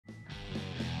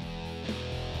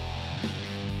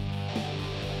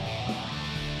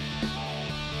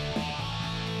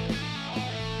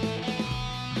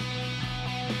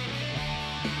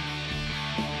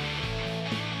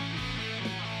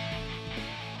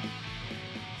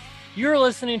You're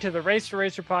listening to the Race to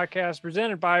Racer podcast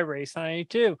presented by Race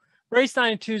 92. Race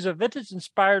 92 is a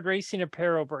vintage-inspired racing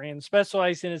apparel brand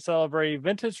specializing in celebrating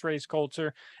vintage race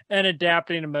culture and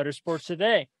adapting to motorsports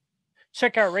today.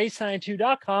 Check out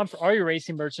race92.com for all your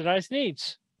racing merchandise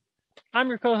needs. I'm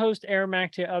your co-host, Aaron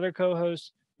Mack, to other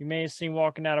co-hosts. You may have seen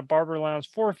walking out of Barber Lounge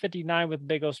 459 with a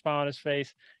big old smile on his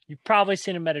face. You've probably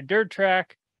seen him at a dirt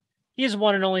track. He's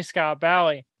one and only Scott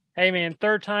Bally. Hey, man,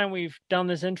 third time we've done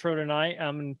this intro tonight.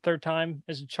 And third time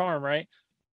is a charm, right?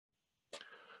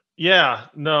 Yeah,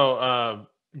 no.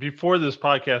 Before this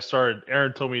podcast started,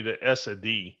 Aaron told me to S a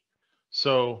D.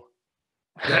 So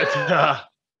that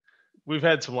we've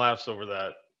had some laughs over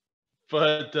that.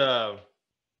 But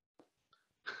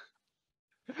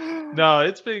no,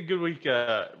 it's been a good week.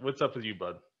 What's up with you,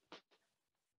 bud?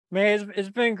 Man, it's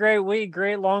been a great week,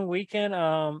 great long weekend.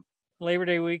 Labor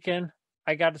Day weekend.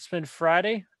 I got to spend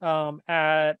Friday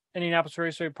at Indianapolis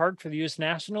Raceway Park for the U.S.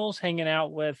 Nationals, hanging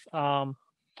out with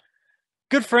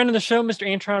good friend of the show, Mr.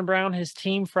 Antron Brown, his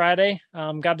team Friday.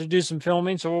 Got to do some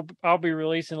filming, so I'll be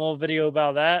releasing a little video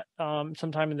about that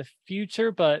sometime in the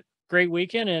future. But great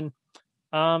weekend, and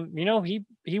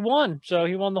he won, so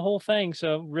he won the whole thing.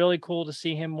 So really cool to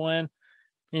see him win.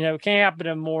 Can't happen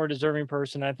to a more deserving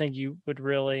person. I think you would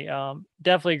really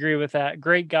definitely agree with that.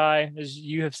 Great guy, as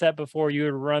you have said before. You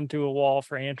would run through a wall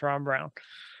for Antron Brown.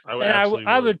 I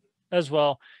would as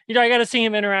well. I got to see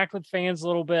him interact with fans a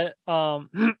little bit.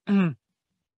 Man,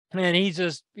 he's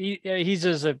just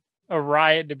a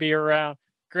riot to be around.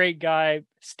 Great guy,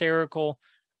 hysterical,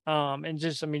 and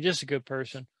just a good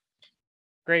person.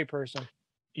 Great person.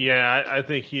 Yeah, I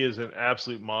think he is an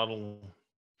absolute model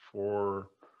for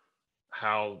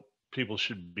how people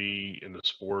should be in the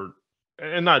sport,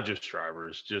 and not just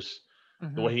drivers, just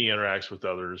the way he interacts with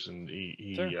others. And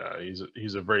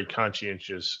he's a very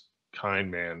conscientious, kind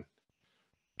man.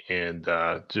 And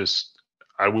I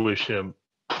wish him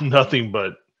nothing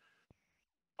but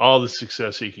all the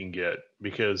success he can get,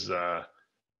 because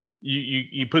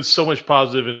you put so much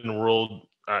positive in the world.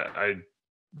 I'd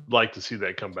like to see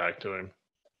that come back to him.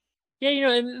 Yeah,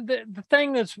 and the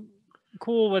thing that's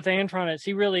cool with Antron is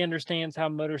he really understands how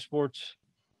motorsports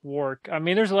work. I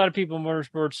mean, there's a lot of people in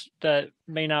motorsports that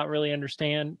may not really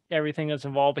understand everything that's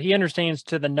involved, but he understands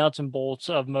to the nuts and bolts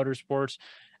of motorsports,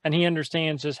 and he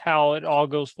understands just how it all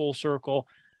goes full circle.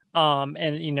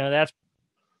 And that's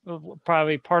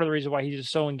probably part of the reason why he's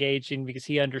just so engaging, because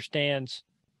he understands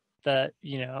that,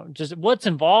 just what's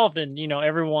involved. And,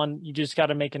 everyone, you just got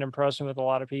to make an impression with a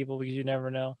lot of people, because you never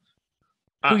know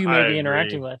who you may be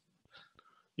interacting with.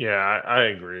 Yeah, I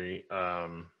agree. I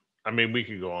mean, we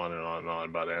could go on and on and on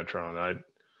about Antron.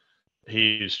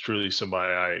 He's truly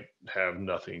somebody I have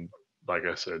nothing, like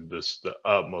I said, the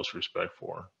utmost respect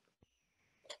for.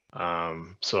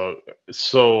 So it's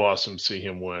so awesome to see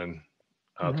him win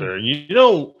out there.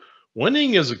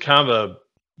 Winning is a kind of a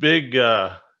big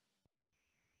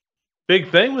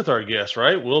thing with our guest,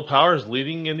 right? Will Power's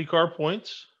leading IndyCar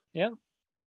points. Yeah.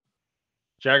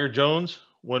 Jagger Jones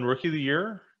won Rookie of the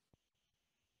Year.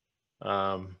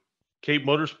 Cape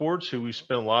Motorsports, who we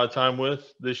spent a lot of time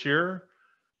with this year,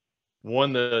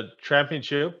 won the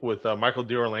championship with Michael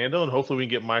D'Orlando, and hopefully we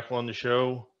can get Michael on the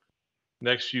show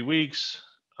next few weeks.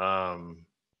 Yeah,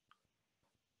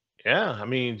 I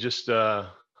mean, just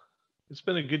it's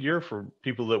been a good year for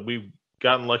people that we've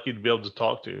gotten lucky to be able to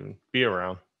talk to and be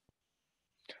around.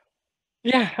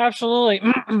 Yeah, absolutely.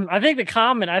 I think the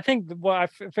common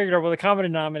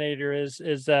denominator is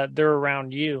that they're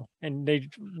around you, and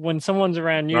when someone's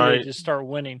around you, right, they just start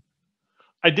winning.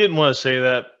 I didn't want to say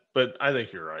that, but I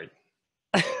think you're right.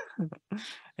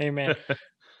 Amen.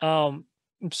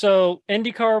 So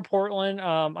IndyCar Portland,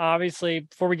 obviously,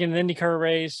 before we get into the IndyCar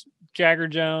race, Jagger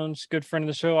Jones, good friend of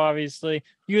the show, obviously.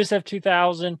 USF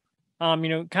 2000, kind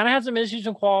of had some issues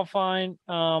in qualifying,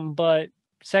 but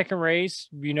second race,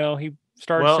 he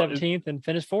started 17th and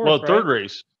finished fourth. Well, right? Third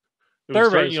race. His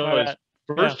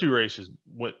first two races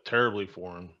went terribly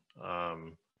for him.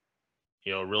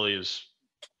 Really is,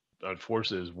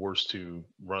 unfortunately, his worst two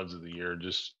runs of the year.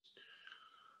 Just,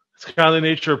 it's kind of the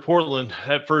nature of Portland.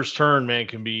 That first turn, man,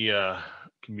 can be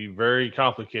very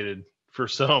complicated for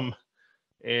some.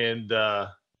 And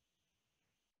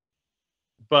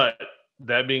but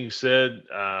that being said,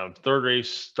 third race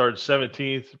started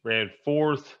 17th, ran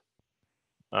fourth.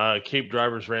 Cape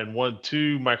drivers ran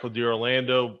 1-2. Michael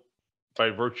D'Orlando,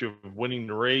 by virtue of winning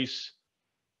the race,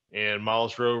 and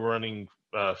Miles Rowe running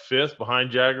fifth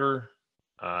behind Jagger,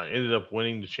 ended up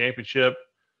winning the championship.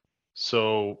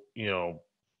 So,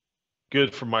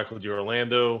 good for Michael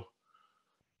D'Orlando.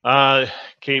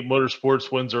 Cape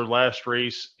Motorsports wins their last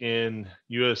race in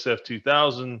USF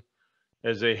 2000.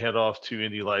 as they head off to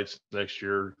Indy Lights next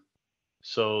year.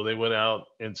 So they went out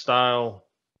in style.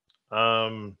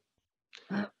 IndyCar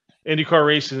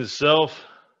racing itself,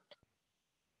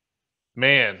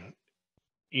 man,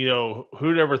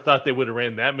 who'd ever thought they would have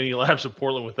ran that many laps of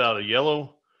Portland without a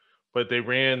yellow? But they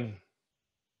ran,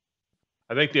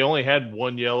 I think they only had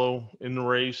one yellow in the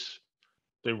race.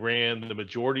 They ran the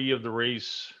majority of the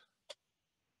race.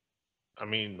 I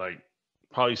mean, like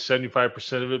probably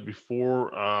 75% of it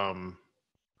before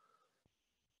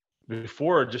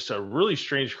just a really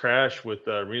strange crash with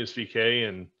Renus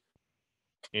VK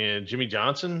and Jimmy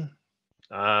Johnson.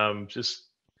 Just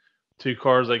two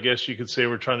cars, I guess you could say,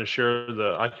 were trying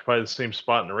to occupy the same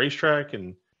spot in the racetrack,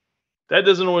 and that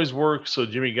doesn't always work. So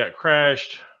Jimmy got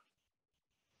crashed.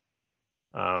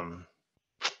 But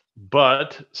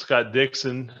Scott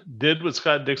Dixon did what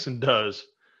Scott Dixon does.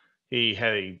 He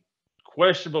had a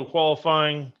questionable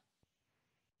qualifying,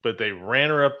 but they ran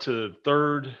her up to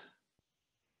third.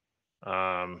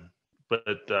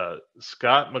 But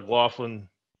Scott McLaughlin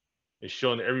is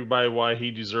showing everybody why he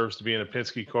deserves to be in a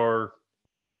Penske car,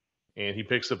 and he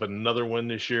picks up another win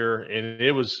this year, and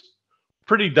it was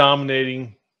pretty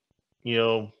dominating,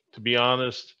 to be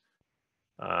honest.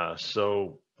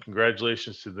 So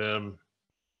congratulations to them.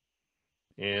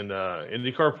 And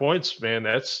IndyCar points, man,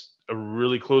 that's a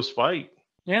really close fight.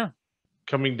 Yeah.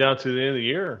 Coming down to the end of the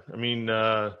year. I mean,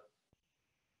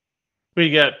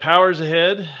 we got Powers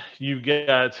ahead. You've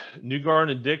got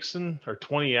Newgarden and Dixon are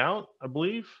 20 out, I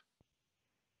believe.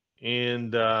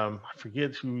 And I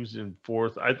forget who's in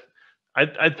fourth. I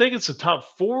think it's the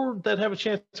top four that have a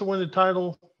chance to win the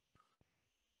title.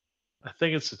 I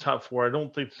think it's the top four. I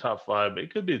don't think the top five, but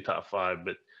it could be the top five.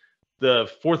 But the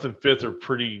fourth and fifth are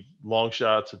pretty long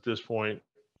shots at this point.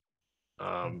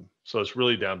 So it's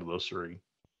really down to those three.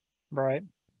 Right.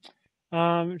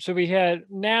 So we had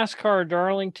NASCAR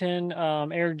Darlington,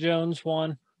 Eric Jones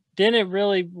won. Didn't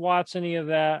really watch any of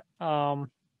that. But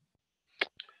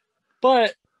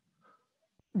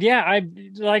yeah, I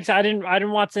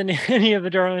didn't watch any of the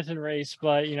Darlington race,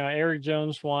 but Eric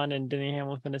Jones won and Denny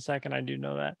Hamlin in second. I do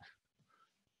know that.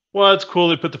 Well, it's cool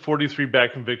they put the 43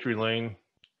 back in victory lane.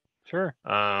 Sure.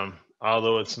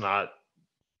 Although it's not,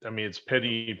 I mean, it's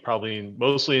petty, probably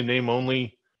mostly in name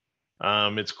only.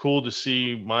 It's cool to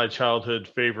see my childhood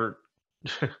favorite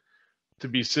to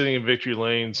be sitting in victory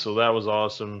lane, so that was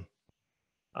awesome.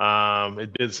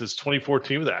 It did since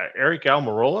 2014 with Eric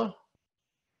Almirola.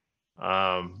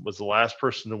 Was the last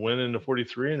person to win in the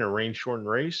 43 in a rain-shortened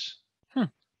race.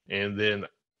 And then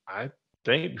I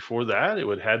think before that, it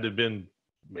would had to have been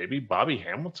maybe Bobby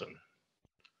Hamilton.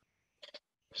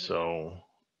 So,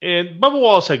 and Bubba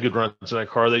Wallace had good runs in that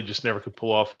car. They just never could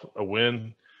pull off a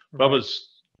win. Right. Bubba's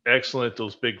excellent at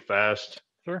those big, fast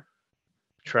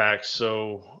tracks.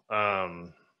 So,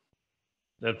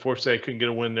 unfortunately, I couldn't get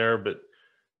a win there, but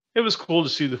it was cool to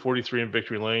see the 43 in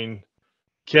victory lane.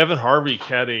 Kevin Harvick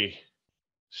had a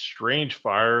strange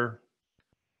fire.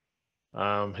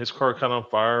 His car caught on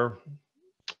fire.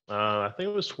 I think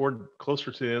it was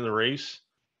closer to the end of the race,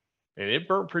 and it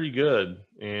burnt pretty good.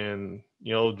 And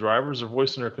drivers are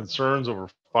voicing their concerns over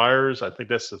fires. I think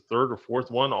that's the third or fourth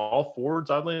one, all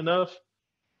Fords, oddly enough.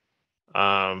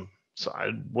 So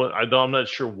I'm not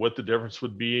sure what the difference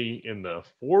would be in the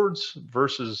Fords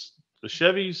versus the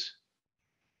Chevys,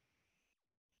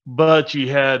 but you've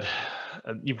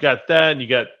got that, and you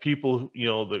got people,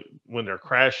 when they're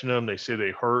crashing them, they say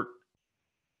they hurt.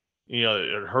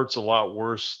 It hurts a lot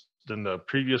worse than the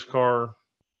previous car.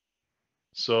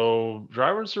 So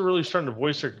drivers are really starting to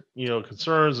voice their,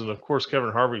 concerns, and of course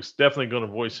Kevin Harvick's definitely going to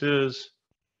voice his.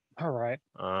 All right.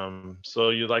 So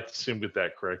you'd like to see him get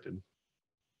that corrected.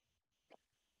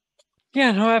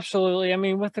 Yeah, no, absolutely. I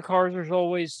mean, with the cars, there's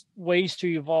always ways to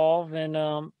evolve, and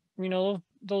they'll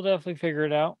definitely figure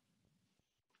it out.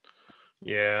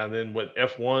 Yeah, and then with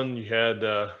F1, you had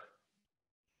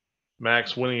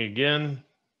Max winning again.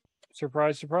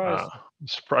 Surprise, surprise.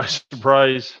 Surprise,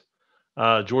 surprise.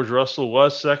 George Russell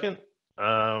was second.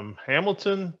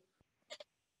 Hamilton,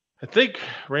 I think,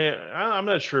 I'm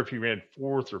not sure if he ran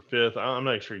fourth or fifth. I'm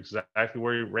not sure exactly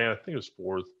where he ran. I think it was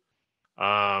fourth.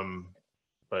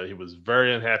 But he was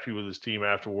very unhappy with his team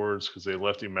afterwards because they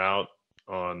left him out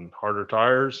on harder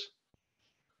tires.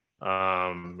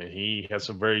 And he had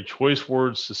some very choice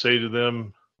words to say to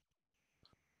them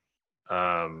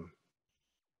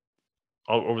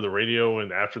over the radio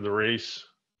and after the race.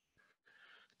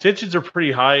 Tensions are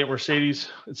pretty high at Mercedes,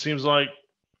 it seems like,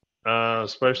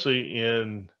 especially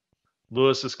in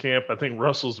Lewis's camp. I think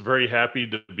Russell's very happy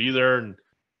to be there and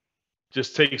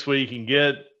just takes what he can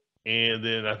get. And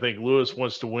then I think Lewis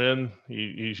wants to win.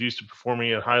 He's used to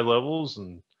performing at high levels,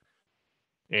 and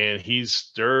and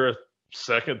they're a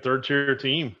second, third tier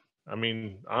team. I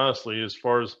mean, honestly, as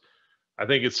far as I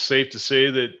think it's safe to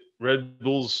say that Red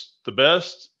Bull's the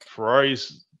best,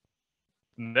 Ferrari's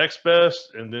next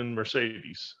best, and then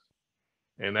Mercedes.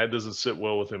 And that doesn't sit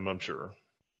well with him, I'm sure.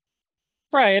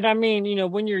 Right. And I mean,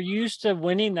 when you're used to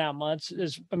winning that much,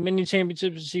 as many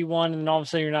championships he won, and all of a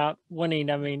sudden you're not winning.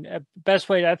 I mean, best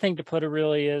way I think to put it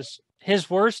really is his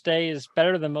worst day is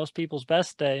better than most people's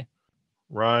best day.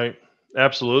 Right.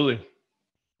 Absolutely.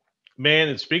 Man,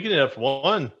 and speaking of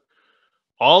F1,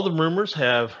 all the rumors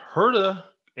have Herta,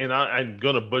 and I'm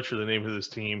going to butcher the name of this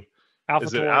team.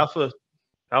 Is it AlphaTauri.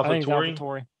 I think it's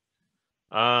AlphaTauri?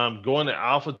 AlphaTauri. Going to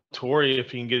AlphaTauri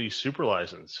if he can get his super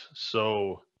license.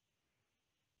 So,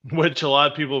 which a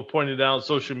lot of people have pointed out on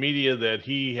social media that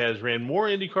he has ran more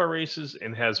IndyCar races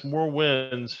and has more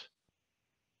wins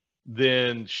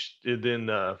than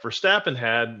Verstappen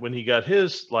had when he got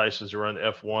his license to run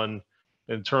F1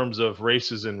 in terms of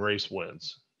races and race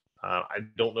wins. I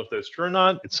don't know if that's true or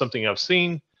not. It's something I've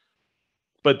seen,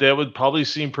 but that would probably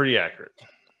seem pretty accurate.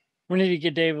 We need to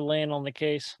get David Land on the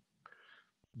case.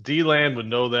 D-Land would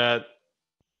know that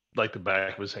like the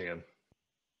back of his hand.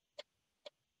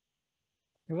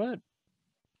 He would.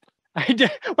 I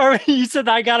did. You said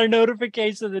I got a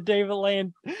notification that David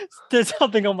Land did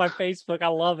something on my Facebook. I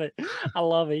love it. I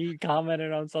love it. He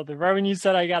commented on something right when you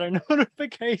said I got a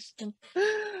notification.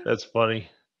 That's funny.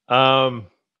 Well,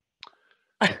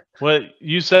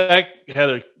 USAC had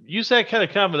a kind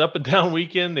of an up and down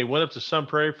weekend. They went up to Sun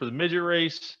Prairie for the midget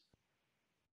race.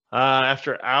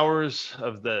 After hours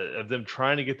of them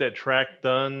trying to get that track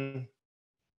done,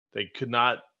 they could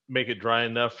not make it dry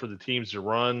enough for the teams to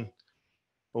run.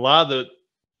 A lot of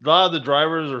the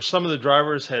drivers, or some of the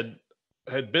drivers, had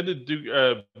been to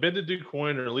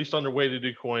DuQuoin, or at least on their way to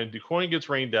DuQuoin. DuQuoin gets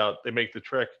rained out. They make the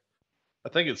trek. I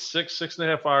think it's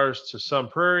 6.5 hours to Sun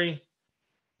Prairie.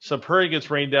 Sun Prairie gets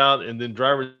rained out, and then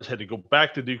drivers had to go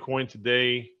back to DuQuoin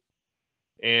today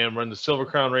and run the Silver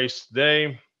Crown race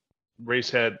today.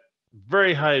 Race had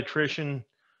very high attrition.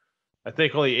 I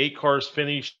think only 8 cars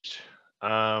finished.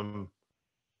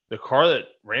 The car that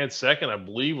ran second, I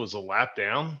believe, was a lap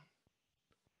down.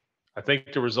 I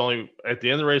think there was only, at the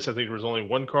end of the race, I think there was only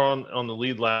 1 car on the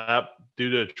lead lap due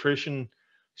to attrition.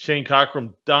 Shane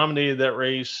Cockrum dominated that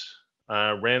race,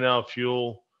 ran out of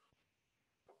fuel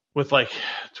with like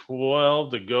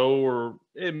 12 to go, or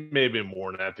it may have been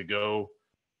more than that to go,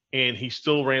 and he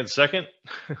still ran second.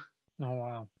 Oh,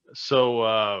 wow. So,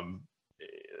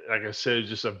 like I said,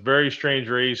 just a very strange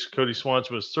race. Cody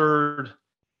Swanson was third.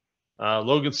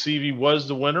 Logan Seavey was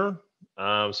the winner.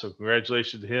 So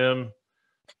congratulations to him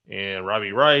and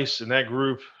Robbie Rice in that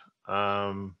group.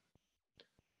 I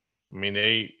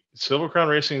mean, Silver Crown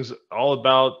Racing is all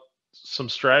about some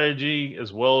strategy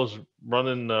as well as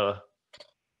running as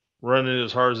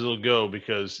hard as it'll go,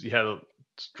 because you had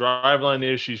driveline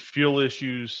issues, fuel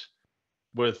issues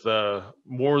with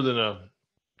more than a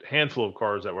handful of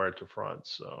cars that were at the front.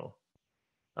 So,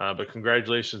 but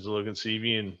congratulations to Logan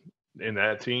Seavey and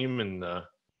that team. And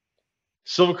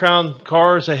Silver Crown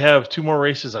cars, they have 2 more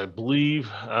races, I believe.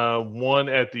 One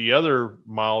at the other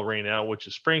mile rain out, which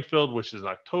is Springfield, which is in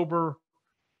October.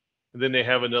 And then they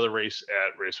have another race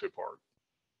at Raceway Park.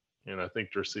 And I think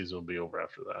their season will be over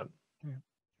after that. Yeah.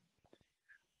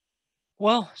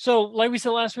 Well, so like we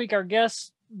said last week, our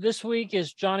guest this week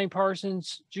is Johnny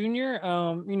Parsons Jr.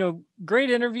 Great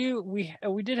interview.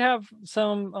 We did have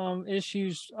some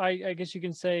issues, I guess you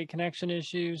can say connection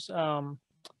issues,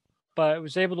 but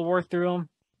was able to work through them.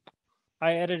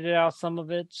 I edited out some of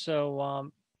it,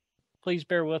 so please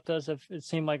bear with us if it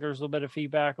seemed like there's a little bit of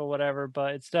feedback or whatever,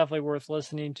 but it's definitely worth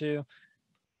listening to.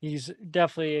 He's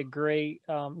definitely a great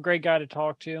guy to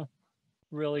talk to.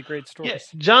 Really great stories.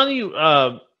 Yeah, Johnny,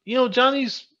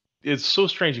 Johnny's, it's so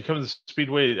strange. He comes to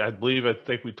Speedway, I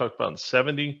think we talked about in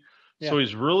 70. Yeah. So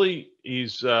he's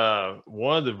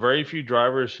one of the very few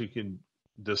drivers who can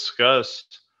discuss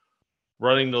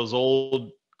running those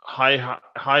old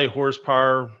high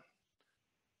horsepower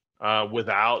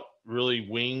without really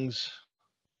wings,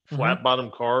 flat bottom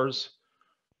cars,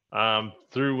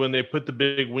 through when they put the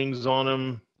big wings on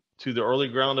them, to the early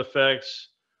ground effects,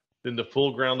 then the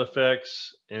full ground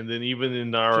effects, and then even in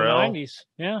the RL. 90s,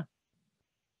 yeah.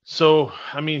 So,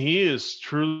 I mean, he is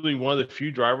truly one of the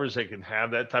few drivers that can have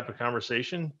that type of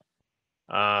conversation.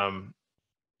 It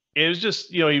was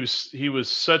just, he was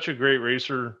such a great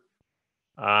racer.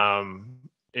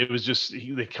 It was just,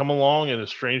 they come along at a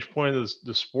strange point of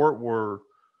the sport where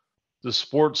the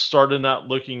sport started not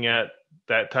looking at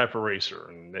that type of racer.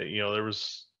 And, there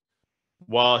was,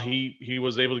 while he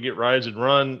was able to get rides and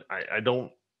run, I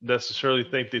don't necessarily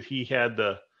think that he had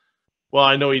the Well,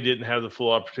 I know he didn't have the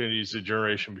full opportunities the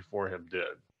generation before him did.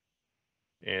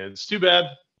 And it's too bad,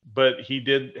 but he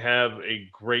did have a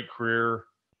great career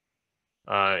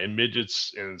in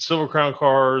midgets and Silver Crown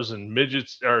cars and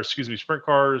midgets, or excuse me, sprint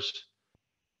cars.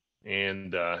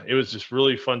 And it was just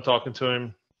really fun talking to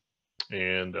him.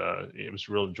 And it was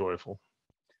real enjoyable.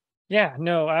 Yeah,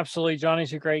 no, absolutely.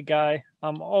 Johnny's a great guy.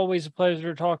 Always a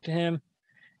pleasure to talk to him.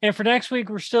 And for next week,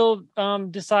 we're still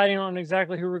deciding on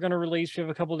exactly who we're going to release. We have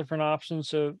a couple different options,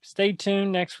 so stay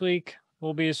tuned. Next week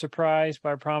will be a surprise,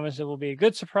 but I promise it will be a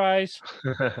good surprise.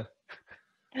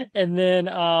 And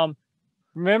then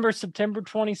remember, September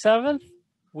 27th,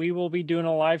 we will be doing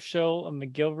a live show of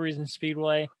McGilvery's and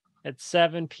Speedway at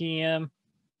 7 p.m.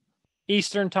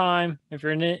 Eastern time. If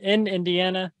you're in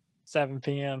Indiana, 7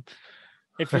 p.m.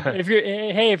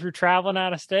 If you're traveling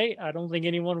out of state, I don't think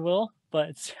anyone will, but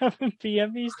it's 7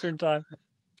 p.m. Eastern time.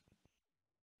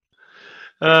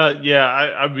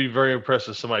 Yeah, I'd be very impressed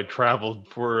if somebody traveled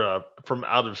from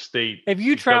out of state. If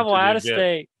you travel out of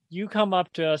state, you come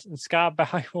up to us and Scott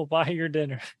Bowie will buy your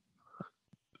dinner.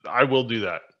 I will do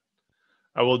that.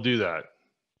 I will do that.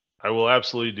 I will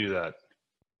absolutely do that.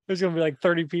 There's gonna be like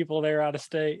 30 people there out of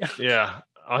state. Yeah,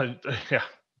 yeah,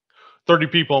 30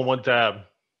 people on one tab.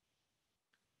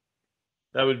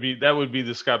 That would be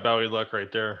the Scott Bowie luck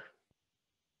right there.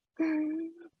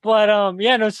 But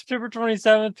yeah, no, September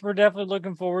 27th, we're definitely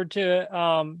looking forward to it.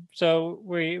 So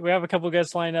we have a couple of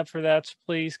guests lined up for that, so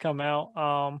please come out.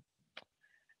 And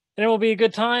it will be a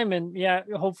good time, and yeah,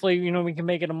 hopefully, we can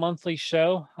make it a monthly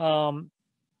show.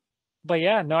 But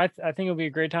yeah, no, I think it'll be a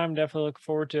great time. Definitely looking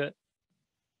forward to it.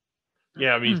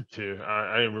 Yeah, me too.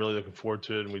 I am really looking forward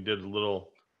to it. And we did a little.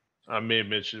 We may have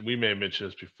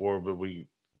mentioned this before, but we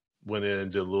went in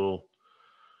and did a little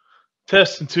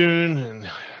test and tune, and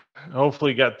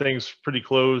hopefully got things pretty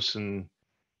close. And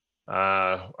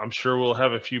I'm sure we'll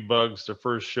have a few bugs the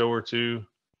first show or two,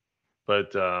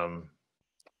 but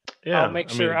yeah, I'll make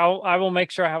sure. I will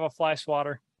make sure I have a fly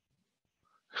swatter.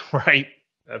 Right.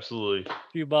 Absolutely.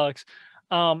 A few bucks.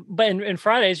 But in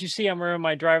Fridays, you see, I'm wearing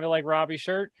my Drive It Like Robbie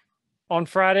shirt. On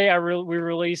Friday, we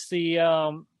released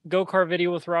the go-kart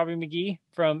video with Robbie McGee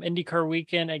from IndyCar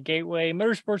Weekend at Gateway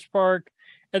Motorsports Park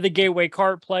at the Gateway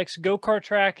Kartplex. Go-kart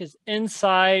track is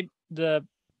inside the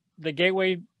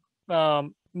Gateway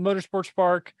Motorsports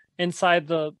Park, inside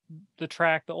the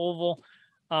track, the oval.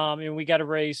 And we got to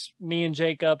race me and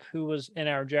Jacob, who was in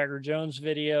our Jagger Jones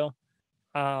video,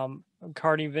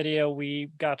 karting video. We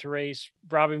got to race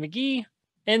Robbie McGee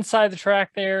inside the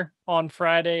track there on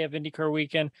Friday of IndyCar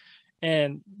Weekend.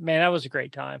 And man, that was a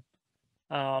great time.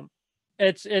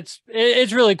 It's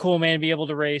really cool, man, to be able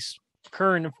to race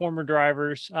current and former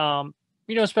drivers.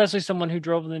 Especially someone who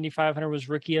drove the Indy 500, was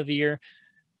Rookie of the Year.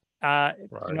 Right.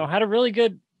 Had a really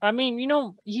good. I mean,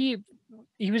 he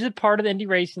was a part of the Indy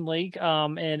Racing League.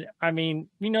 And I mean,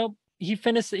 he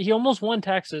finished. He almost won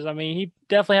Texas. I mean, he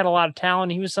definitely had a lot of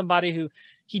talent. He was somebody who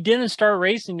he didn't start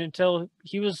racing until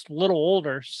he was a little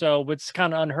older. So it's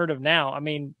kind of unheard of now. I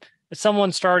mean,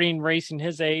 someone starting racing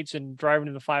his age and driving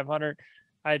in the 500,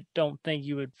 I don't think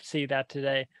you would see that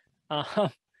today.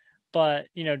 But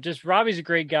just Robbie's a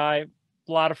great guy.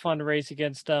 A lot of fun to race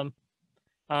against him.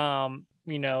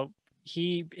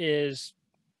 He is,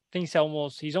 I think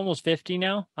he's almost 50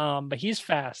 now. But he's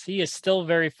fast. He is still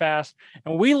very fast.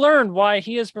 And we learned why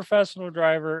he is a professional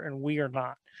driver and we are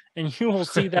not. And you will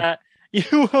see that.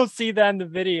 You will see that in the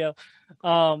video.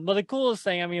 But the coolest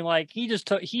thing, I mean, like he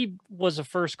was the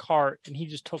first cart and he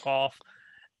just took off,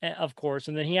 of course.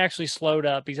 And then he actually slowed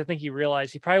up because I think he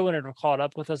realized he probably wouldn't have caught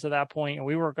up with us at that point. And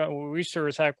we sure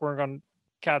as heck weren't going to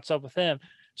catch up with him.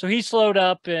 So he slowed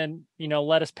up and,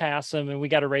 let us pass him and we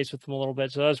got to race with him a little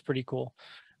bit. So that was pretty cool.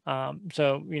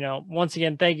 So, once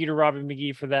again, thank you to Robbie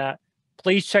McGee for that.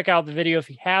 Please check out the video if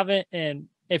you haven't. And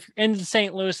if you're in the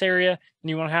St. Louis area and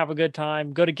you want to have a good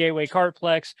time, go to Gateway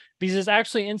Kartplex because it's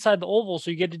actually inside the oval. So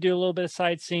you get to do a little bit of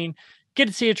sightseeing, get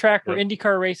to see a track where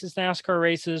IndyCar races, NASCAR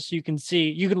races. You can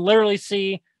literally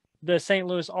see the St.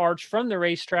 Louis Arch from the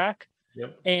racetrack.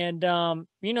 Yep. And,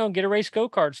 get to race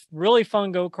go-karts, really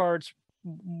fun go-karts.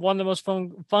 One of the most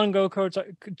fun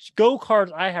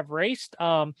go-karts I have raced.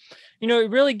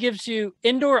 It really gives you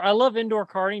indoor. I love indoor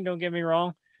karting. Don't get me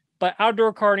wrong. But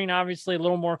outdoor karting, obviously, a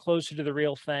little more closer to the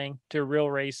real thing, to real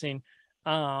racing.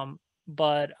 Yeah,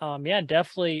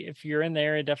 definitely, if you're in the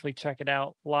area, definitely check it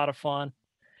out. A lot of fun.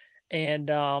 And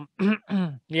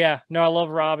yeah, no, I love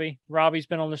Robbie. Robbie's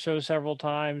been on the show several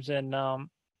times and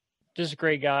just a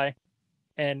great guy.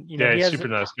 And, he's super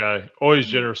nice guy. Always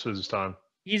generous with his time.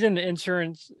 He's in the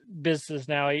insurance business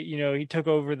now. He took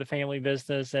over the family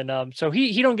business. And so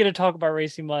he don't get to talk about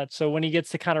racing much. So when he gets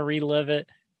to kind of relive it,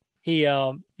 he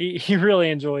really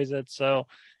enjoys it. So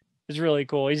it's really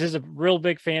cool. He's just a real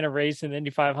big fan of racing the Indy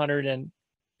 500, and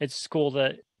it's cool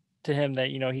to him that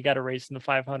he got to race in the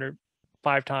 500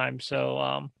 5 times.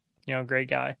 So great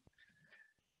guy.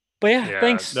 But yeah, Yeah,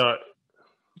 thanks. no,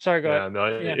 Sorry, go yeah, ahead.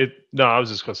 no, Yeah. no, I was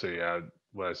just gonna say, yeah,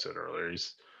 what I said earlier.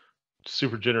 He's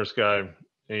super generous guy.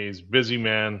 And he's a busy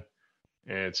man,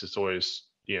 and it's just always,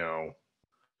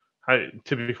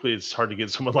 typically it's hard to get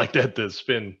someone like that to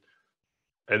spend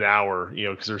an hour,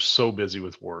 because they're so busy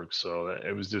with work. So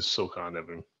it was just so kind of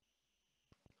him.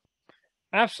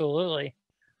 Absolutely.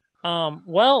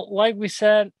 Well, like we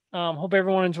said, hope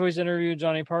everyone enjoys the interview with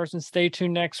Johnny Parsons. Stay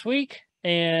tuned next week,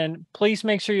 and please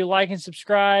make sure you like and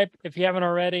subscribe if you haven't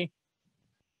already.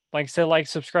 Like I said,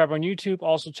 subscribe on YouTube.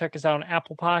 Also check us out on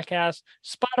Apple Podcasts,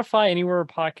 Spotify, anywhere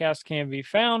podcasts can be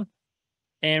found.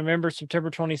 And remember,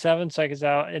 September 27th, check us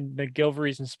out in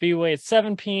McGilvery's and Speedway at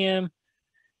 7 p.m.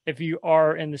 if you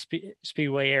are in the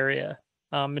Speedway area.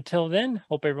 Until then,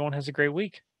 hope everyone has a great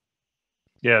week.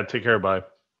 Yeah, take care. Bye.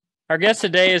 Our guest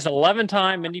today is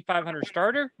 11-time Indy 500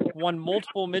 starter, won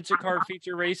multiple midget car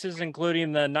feature races,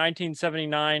 including the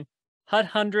 1979 HUD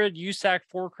 100 USAC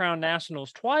 4-Crown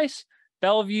Nationals twice,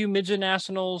 Belleville Midget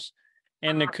Nationals,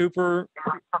 and the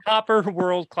Copper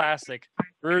World Classic.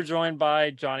 We're joined by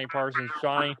Johnny Parsons.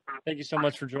 Johnny, thank you so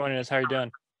much for joining us. How are you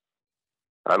doing?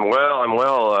 I'm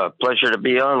well. Pleasure to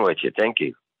be on with you. Thank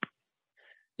you.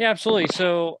 Yeah, absolutely.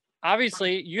 So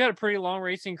obviously you had a pretty long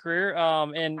racing career.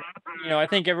 And I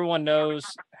think everyone knows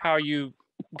how you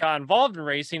got involved in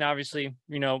racing, obviously,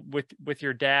 with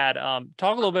your dad.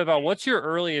 Talk a little bit about what's your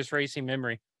earliest racing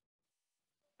memory?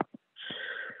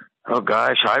 Oh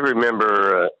gosh, I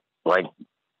remember like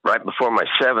right before my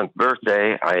 7th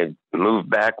birthday, I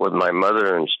moved back with my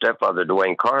mother and stepfather,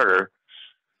 Dwayne Carter,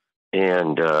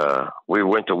 and we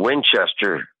went to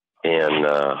Winchester. And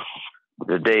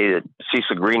the day that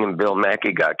Cecil Green and Bill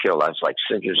Mackey got killed, I was like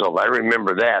 6 years old. I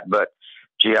remember that, but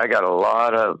gee, I got a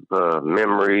lot of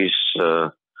memories.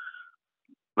 But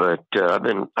I've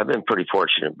been pretty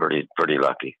fortunate, pretty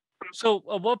lucky. So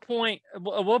at what point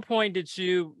did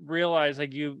you realize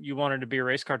like you wanted to be a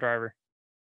race car driver?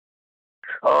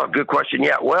 Oh, good question.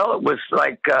 Yeah. Well, it was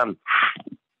like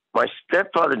my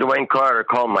stepfather, Dwayne Carter,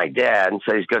 called my dad and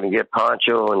said he's going to get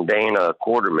Poncho and Dana a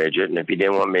quarter midget, and if he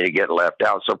didn't want me to get left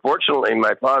out. So fortunately,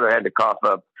 my father had to cough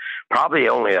up probably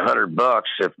only $100,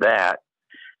 if that.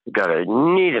 Got a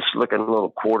neatest looking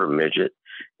little quarter midget.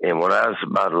 And when I was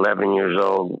about 11 years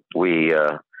old, we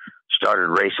started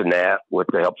racing that with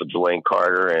the help of Dwayne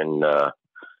Carter. And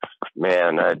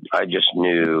man, I just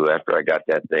knew after I got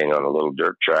that thing on a little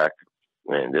dirt track,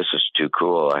 man, this is too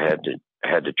cool. I had to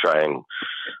try and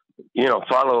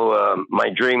follow my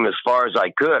dream as far as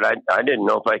I could. I didn't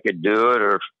know if I could do it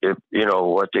or if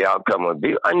what the outcome would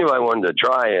be. I knew I wanted to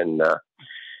try, and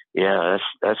yeah,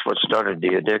 that's what started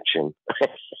the addiction.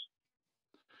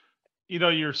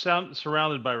 You're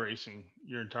surrounded by racing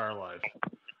your entire life.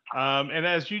 And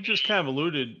as you just kind of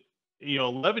alluded,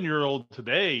 11-year-old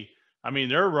today, I mean,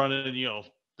 they're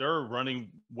running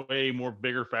way more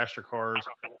bigger, faster cars.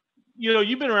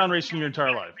 You've been around racing your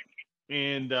entire life.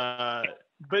 And,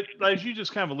 but as you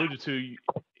just kind of alluded to,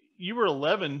 you were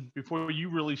 11 before you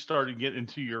really started getting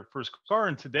into your first car.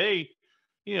 And today,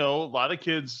 a lot of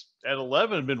kids at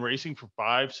 11 have been racing for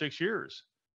 5-6 years.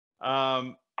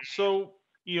 So,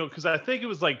 because I think it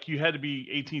was like you had to be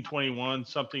 18, 21,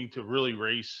 something to really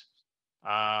race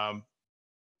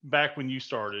back when you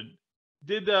started.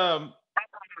 Was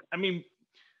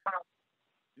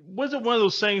it one of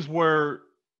those things where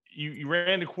you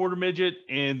ran a quarter midget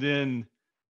and then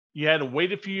you had to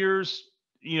wait a few years,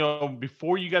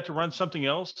 before you got to run something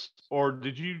else? Or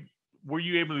were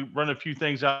you able to run a few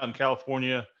things out in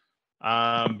California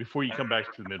before you come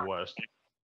back to the Midwest?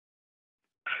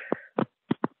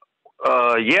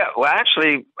 Yeah, well,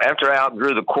 actually, after I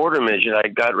outgrew the quarter midget, I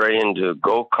got right into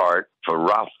go-kart for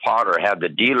Ralph Potter, had the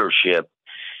dealership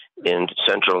in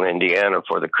central Indiana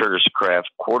for the Curtis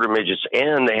Craft quarter midgets,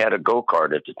 and they had a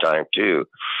go-kart at the time, too.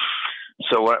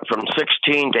 So from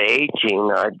 16 to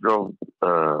 18, I drove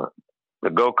the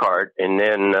go-kart, and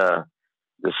then the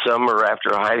summer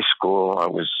after high school, I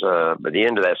was, by the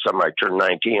end of that summer, I turned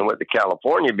 19 and went to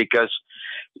California because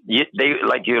they,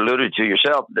 like you alluded to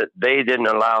yourself, that they didn't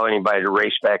allow anybody to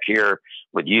race back here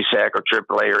with USAC or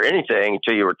AAA or anything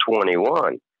until you were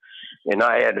 21. And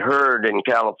I had heard in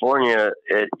California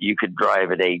you could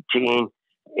drive at 18,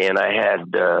 and I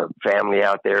had family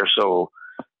out there, so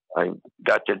I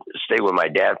got to stay with my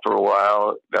dad for a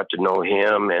while, got to know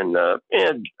him, and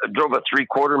drove a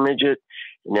 3/4 midget.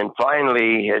 And then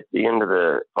finally, at the end of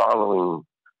the following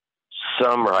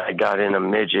summer, I got in a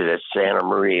midget at Santa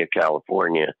Maria,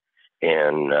 California,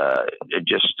 and it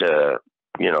just,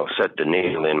 set the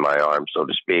needle in my arm, so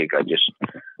to speak.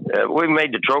 We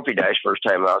made the trophy dash first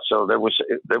time out, so there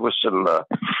was some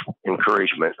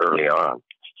encouragement early on.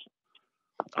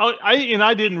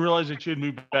 I didn't realize that you had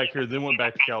moved back here, then went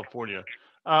back to California.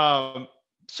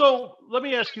 So let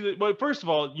me ask you, well, first of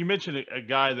all, you mentioned a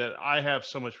guy that I have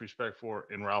so much respect for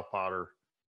in Ralph Potter.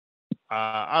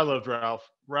 I loved Ralph.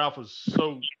 Ralph was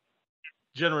so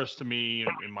generous to me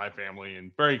and my family,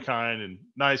 and very kind and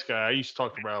nice guy. I used to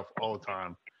talk to Ralph all the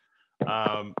time.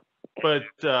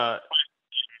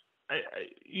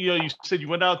 You said you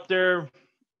went out there,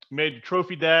 made the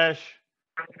trophy dash,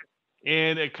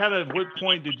 and at kind of what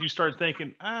point did you start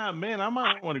thinking, man, I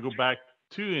might want to go back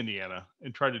to Indiana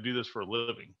and try to do this for a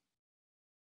living?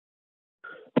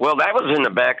 Well, that was in the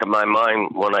back of my mind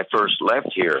when I first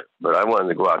left here, but I wanted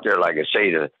to go out there, like I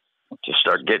say, to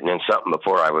start getting in something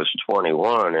before I was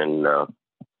 21. And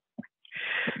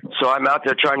so I'm out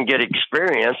there trying to get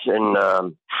experience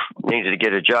and needed to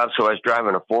get a job. So I was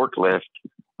driving a forklift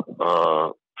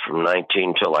from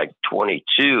 19 to like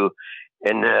 22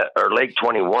 or late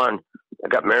 21. I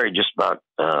got married just about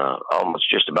almost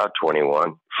just about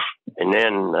 21. And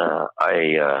then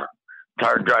I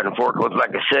tired driving forklift,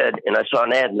 like I said, and I saw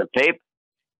an ad in the paper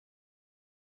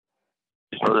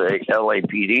for the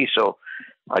LAPD. So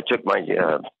I took my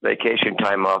vacation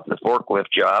time off the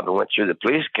forklift job and went through the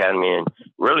police academy and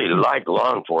really liked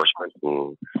law enforcement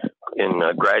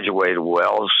and graduated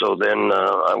well. So then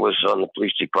I was on the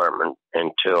police department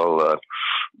until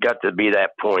got to be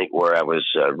that point where I was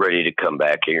ready to come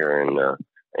back here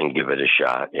and give it a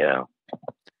shot. Yeah.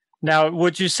 Now,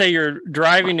 would you say your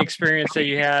driving experience that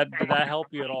you had, did that help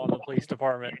you at all in the police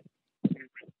department?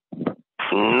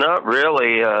 Not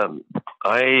really.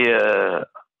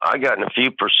 I got in a few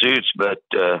pursuits, but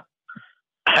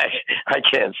I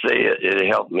can't say it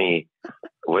helped me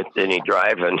with any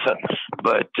driving.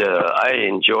 But I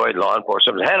enjoyed law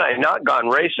enforcement. Had I not gone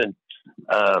racing,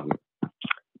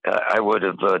 I would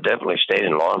have definitely stayed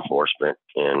in law enforcement.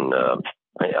 And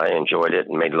I enjoyed it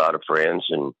and made a lot of friends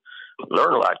and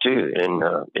learned a lot too. And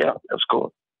yeah, that's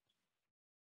cool.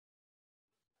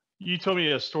 You told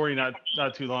me a story not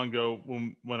too long ago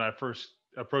when I first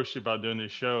approached you about doing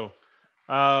this show.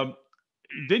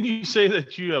 Didn't you say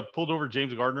that you pulled over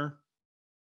James Gardner?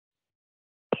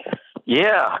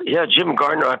 Yeah, Jim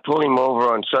Gardner. I pulled him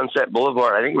over on Sunset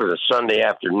Boulevard. I think it was a Sunday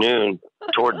afternoon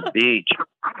toward the beach,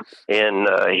 and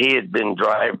he had been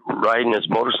riding his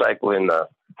motorcycle in the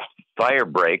fire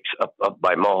breaks up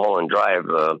by Mulholland Drive,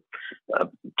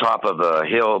 top of a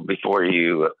hill before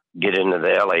you get into the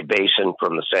LA Basin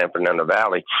from the San Fernando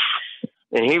Valley.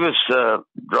 And he was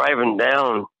driving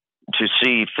down to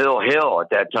see Phil Hill. At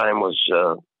that time was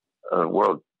a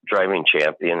world driving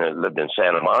champion and lived in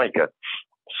Santa Monica.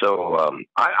 So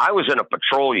I was in a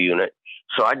patrol unit,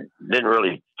 so I didn't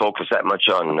really focus that much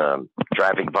on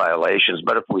traffic violations.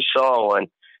 But if we saw one,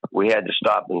 we had to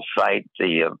stop and cite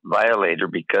the violator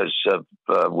because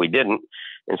we didn't,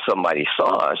 and somebody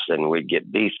saw us, and we'd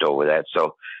get beefed over that.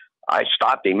 So I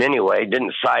stopped him anyway,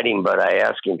 didn't cite him, but I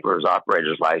asked him for his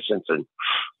operator's license, and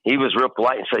he was real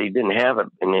polite and said he didn't have it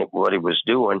and what he was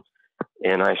doing.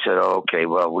 And I said, oh, okay,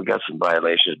 well, we got some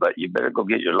violations, but you better go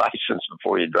get your license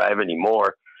before you drive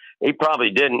anymore. He probably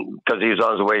didn't because he was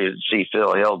on his way to see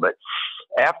Phil Hill. But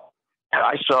after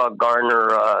I saw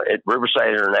Gardner at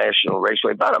Riverside International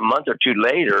Raceway, about a month or two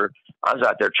later, I was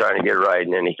out there trying to get a ride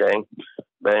in anything.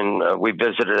 Then we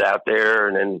visited out there,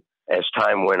 and then as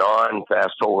time went on,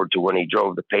 fast forward to when he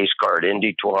drove the pace car at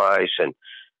Indy twice, and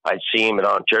I'd see him in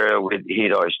Ontario.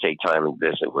 He'd always take time and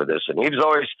visit with us, and he was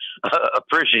always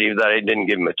appreciative that I didn't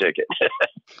give him a ticket.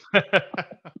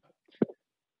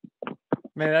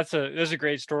 Man, that's a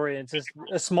great story. It's just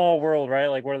a small world, right?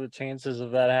 Like, what are the chances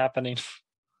of that happening?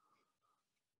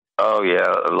 Oh yeah,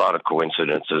 a lot of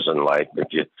coincidences in life. If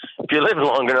you live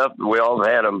long enough, we all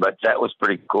had them. But that was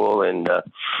pretty cool, and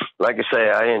like I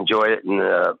say, I enjoyed it.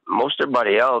 And most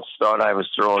everybody else thought I was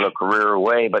throwing a career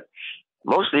away, but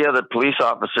most of the other police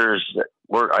officers that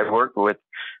I worked with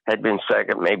had been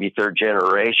second, maybe third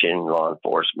generation law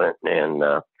enforcement. And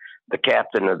the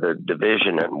captain of the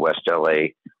division in West LA,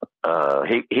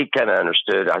 he kind of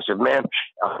understood. I said, man,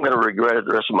 I'm going to regret it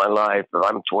the rest of my life. If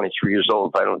I'm 23 years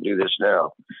old, if I don't do this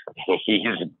now.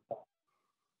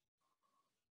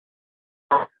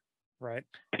 Right.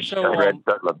 So I read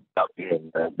something about me,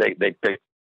 and they picked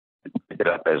it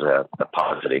up as a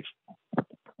positive.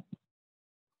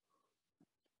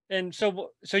 And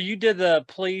so you did the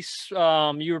police.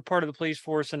 You were part of the police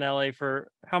force in LA for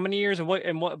how many years? And what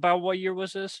about what year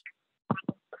was this?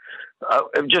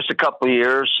 Just a couple of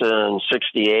years in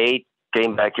 '68.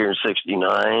 Came back here in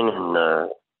 '69 and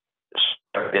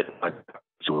started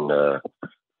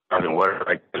running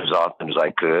water as often as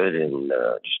I could, and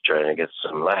just trying to get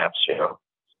some laps,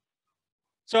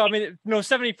 So, I mean, no,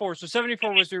 74. So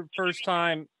 74 was your first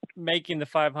time making the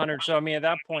 500. So, I mean, at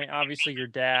that point, obviously your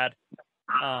dad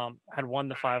had won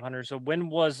the 500. So when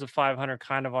was the 500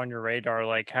 kind of on your radar?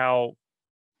 Like, how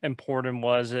important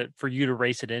was it for you to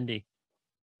race at Indy?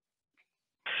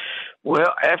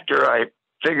 Well, after I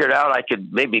figured out I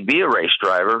could maybe be a race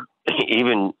driver,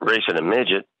 even racing a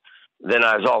midget, then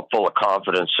I was all full of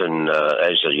confidence and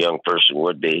as a young person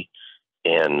would be.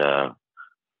 And that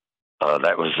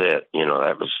was it.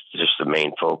 That was just the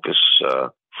main focus.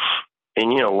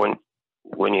 And,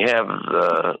 when you have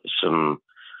some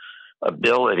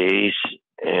abilities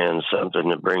and something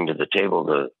to bring to the table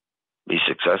to be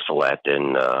successful at,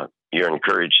 then you're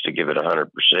encouraged to give it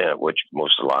 100%, which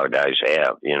a lot of guys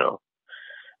have,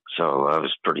 So I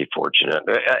was pretty fortunate.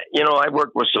 I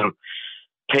worked with some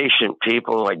patient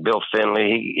people like Bill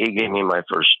Finley. He gave me my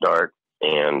first start.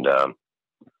 And the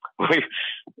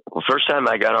first time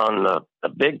I got on a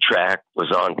big track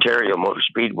was Ontario Motor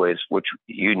Speedways, which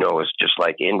is just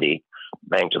like Indy,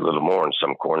 banked a little more in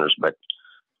some corners. But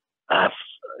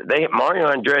Mario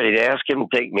Andretti, they asked him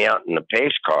to take me out in the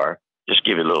pace car. Just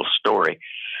give you a little story.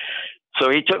 So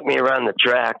he took me around the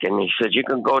track and he said, "You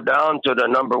can go down to the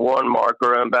number 1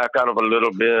 marker and back out of a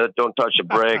little bit. Don't touch the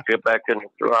brake. Get back in the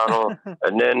throttle,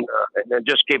 and then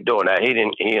just keep doing that." He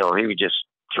didn't, he was just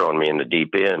throwing me in the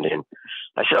deep end. And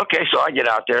I said, "Okay." So I get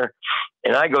out there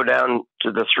and I go down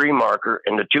to the 3 marker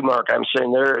and the 2 marker. I'm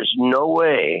saying there is no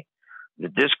way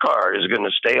that this car is going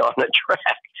to stay on the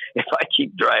track if I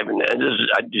keep driving. I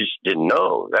just didn't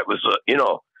know that was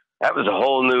that was a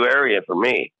whole new area for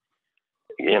me.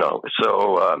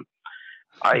 So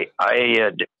I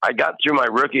got through my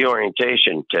rookie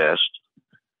orientation test,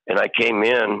 and I came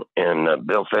in, and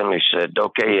Bill Finley said,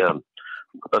 "Okay,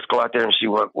 let's go out there and see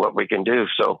what we can do."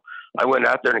 So I went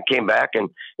out there and came back,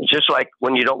 and it's just like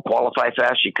when you don't qualify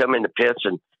fast, you come in the pits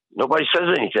and nobody says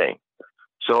anything.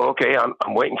 So okay, I'm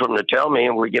waiting for him to tell me,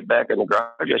 and we get back in the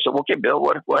garage. I said, "Okay, Bill,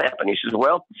 what happened?" He says,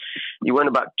 "Well, you went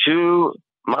about 2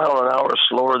 miles an hour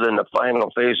slower than the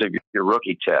final phase of your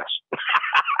rookie test."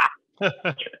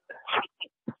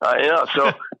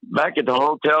 So back at the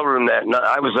hotel room that night,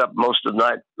 I was up most of the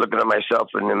night looking at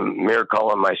myself in the mirror,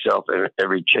 calling myself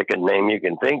every chicken name you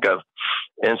can think of.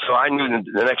 And so I knew that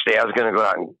the next day I was going to go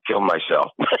out and kill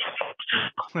myself.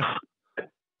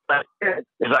 I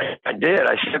did.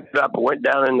 I stepped up and went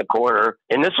down in the corner.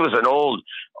 And this was an old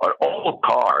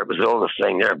car. It was the oldest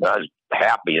thing there, but I was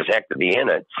happy as heck to be in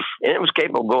it. And it was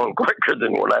capable of going quicker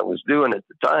than what I was doing at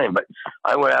the time. But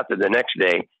I went out there the next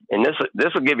day, and this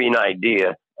will give you an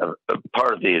idea of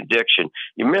part of the addiction.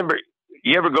 You remember,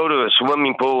 you ever go to a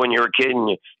swimming pool when you were a kid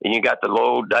and you got the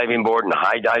low diving board and the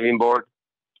high diving board?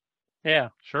 Yeah,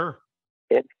 sure.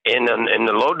 And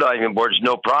the low diving board is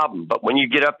no problem. But when you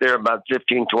get up there about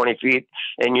 15, 20 feet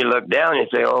and you look down, you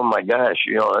say, "Oh my gosh,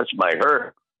 this might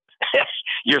hurt."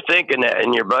 You're thinking that,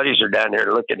 and your buddies are down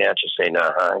there looking at you saying,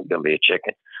 "I'm going to be a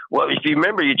chicken." Well, if you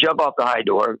remember, you jump off the high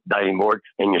diving board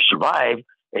and you survive,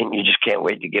 and you just can't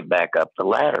wait to get back up the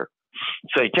ladder.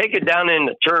 So you take it down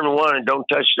into turn 1 and don't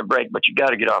touch the brake, but you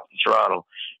got to get off the throttle.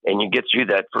 And you get through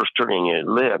that first turn and you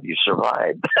live, you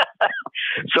survive.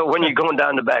 So when you're going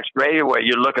down the back straightaway,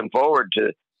 you're looking forward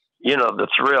to, the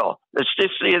thrill. It's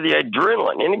just the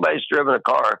adrenaline. Anybody's driven a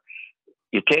car,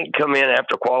 you can't come in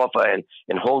after qualifying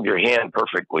and hold your hand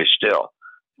perfectly still.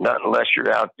 Not unless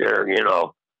you're out there,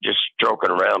 just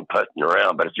stroking around, putting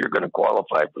around. But if you're going to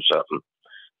qualify for something,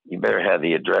 you better have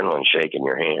the adrenaline shaking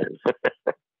your hand.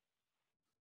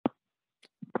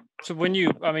 So when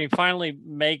you, finally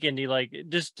make Indy,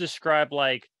 just describe,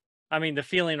 the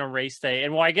feeling on race day.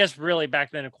 And, well, I guess really back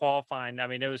then in qualifying,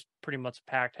 it was pretty much a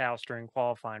packed house during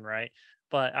qualifying, right?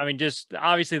 But, just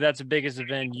obviously that's the biggest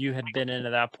event you had been in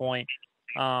at that point.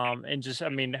 And just,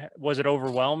 was it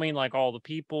overwhelming, like all the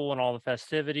people and all the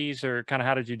festivities, or kind of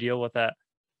how did you deal with that?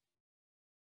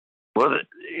 Well,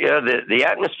 the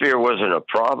atmosphere wasn't a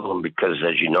problem because,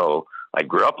 as you know, I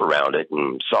grew up around it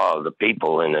and saw the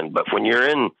people but when you're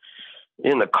in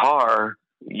the car,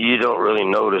 you don't really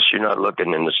notice. You're not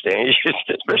looking in the stands,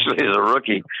 especially as a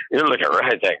rookie. You're looking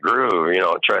right at that groove,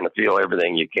 trying to feel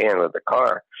everything you can with the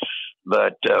car.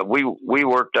 But we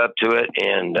worked up to it,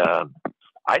 and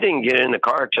I didn't get in the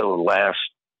car till the last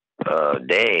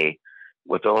day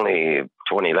with only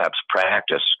 20 laps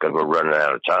practice because we're running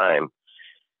out of time.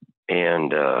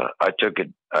 And I took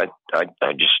it. I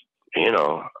just,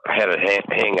 had it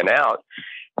hanging out.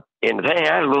 and they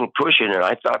had a little push in it.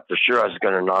 I thought for sure I was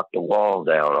going to knock the wall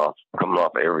down coming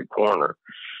off every corner,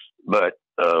 but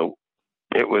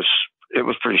it was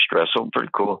pretty stressful, pretty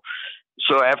cool.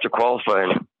 So after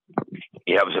qualifying,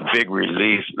 yeah, it was a big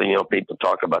relief. You know, people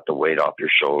talk about the weight off your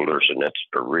shoulders, and that's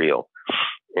for real.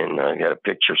 And I got a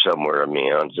picture somewhere of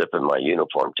me unzipping my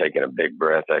uniform, taking a big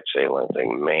breath, exhaling,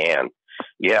 thinking, man,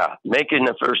 yeah, making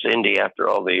the first Indy after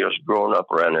all the years growing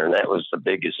up around there. And that was the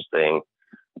biggest thing,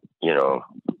 you know,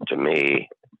 to me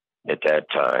at that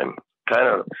time.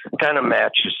 Kind of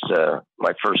matches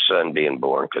my first son being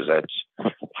born, because that's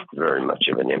very much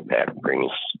of an impact, bringing,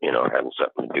 you know, having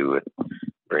something to do with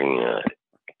bringing a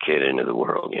kid into the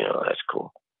world. You know, that's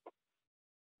cool.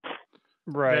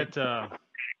 Right. That,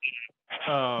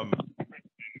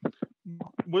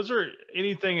 was there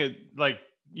anything like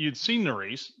you'd seen the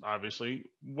race, obviously?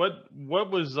 What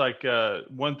was like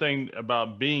one thing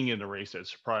about being in the race that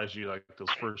surprised you, like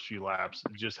those first few laps?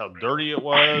 Just how dirty it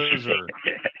was, or?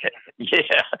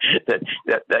 Yeah,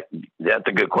 that's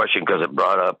a good question, because it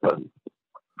brought up a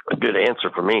good answer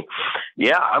for me.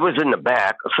 Yeah, I was in the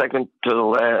back, second to the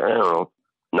last, I don't know,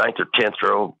 9th or 10th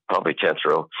row, probably 10th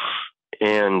row,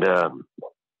 and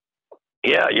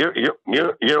yeah,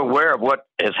 you're aware of what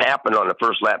has happened on the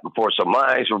first lap before, so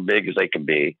my eyes were big as they could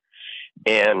be,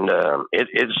 and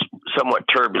it's somewhat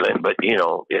turbulent, but you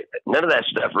know, none of that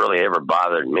stuff really ever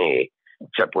bothered me,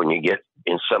 except when you get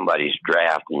in somebody's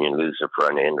draft and you lose the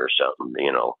front end or something.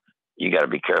 You know, you got to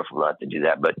be careful not to do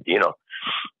that. But you know,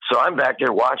 so I'm back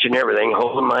there watching everything,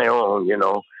 holding my own. You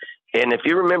know, and if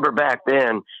you remember back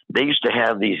then, they used to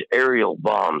have these aerial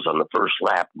bombs on the first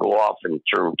lap go off in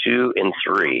turn 2 and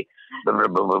 3. Boom,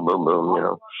 boom, boom, boom, boom, boom, you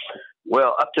know.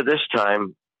 Well, up to this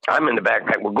time, I'm in the back.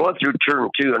 We're going through turn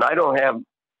 2, and I don't have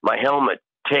my helmet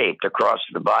taped across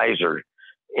the visor.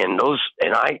 And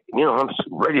I, you know, I'm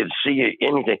ready to see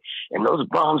anything. And those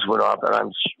bombs went off, and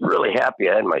I'm really happy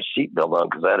I had my seatbelt on,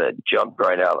 because I'd have jumped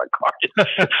right out of the car.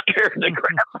 It scared the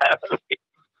crap out of me.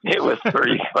 It was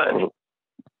pretty funny.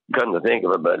 Couldn't to think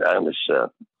of it, but I was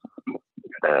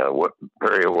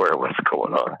very aware of what's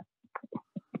going on.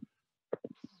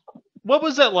 What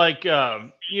was that like? You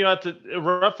know, at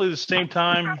roughly the same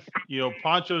time, you know,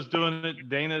 Pancho's doing it,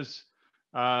 Dana's,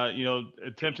 you know,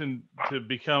 attempting to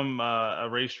become a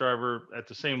race driver at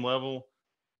the same level.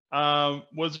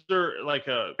 Was there like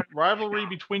a rivalry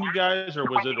between you guys, or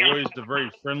was it always a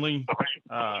very friendly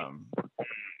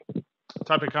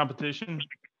type of competition?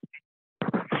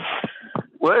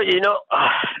 Well, you know,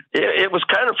 it was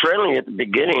kind of friendly at the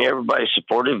beginning. Everybody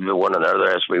supportive of one another,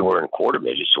 as we were in quarter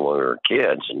midgets when we were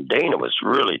kids. And Dana was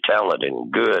really talented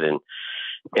and good. And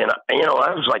you know,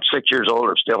 I was like 6 years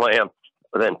older, still am,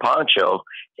 than Pancho.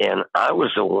 And I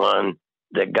was the one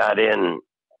that got in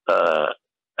a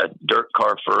dirt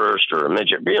car first, or a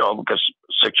midget, you know, because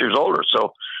 6 years older.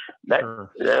 So that,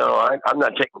 sure. You know, I'm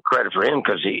not taking credit for him,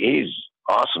 because he's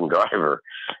awesome driver,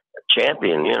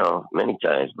 champion, you know, many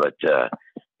times. But,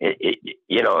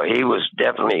 you know, he was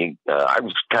definitely, I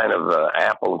was kind of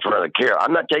apple in front of the carrot.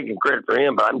 I'm not taking credit for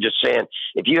him, but I'm just saying,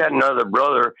 if you had another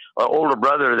brother, an older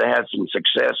brother that had some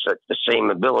success at the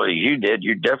same ability you did,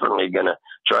 you're definitely going to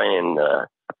try and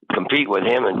compete with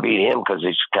him and beat him, because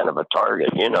he's kind of a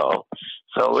target, you know.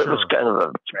 So it was kind of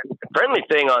a friendly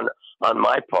thing on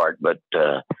my part. But,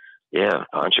 yeah,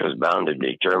 Pancho was bound to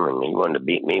determine he wanted to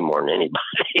beat me more than anybody.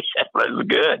 But it was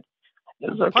good. It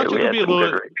was okay.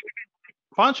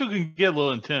 Pancho can get a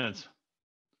little intense.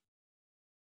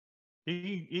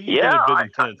 He can get a bit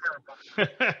intense.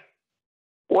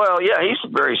 Well, yeah, he's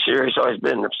very serious. Always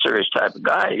been a serious type of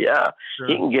guy. Yeah, sure.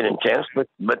 He can get intense,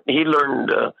 but he learned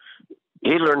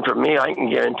from me. I can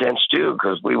get intense too,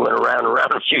 because we went around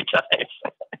a few times.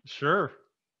 Sure.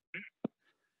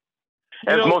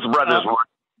 As most brothers would.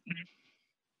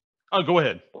 Oh, go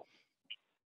ahead.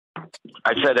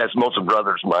 I said as most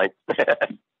brothers might.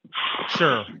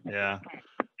 Sure. Yeah.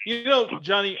 You know,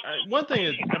 Johnny, one thing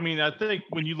is, I mean, I think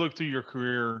when you look through your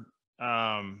career,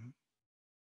 the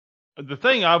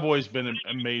thing I've always been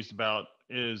amazed about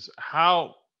is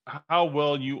how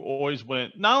well you always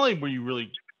went. Not only were you really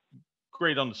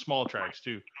great on the small tracks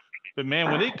too, but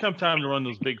man, when it come time to run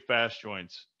those big fast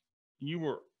joints, you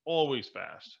were always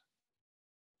fast.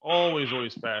 Always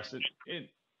fast.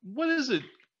 What is it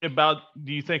about,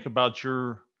 do you think, about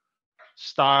your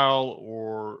style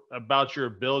or about your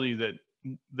ability that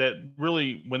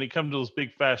really, when it comes to those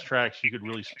big fast tracks, you could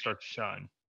really start to shine?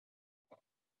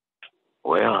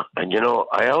 Well, and you know,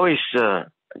 I always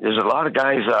there's a lot of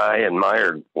guys I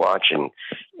admired watching,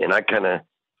 and I kind of,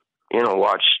 you know,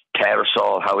 watched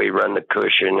Tattersall, how he run the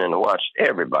cushion, and watched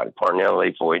everybody, Parnell,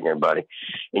 Leafoy, and everybody.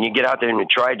 And you get out there and you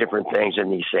try different things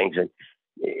and these things, and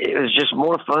it was just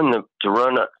more fun to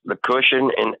run the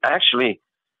cushion, and actually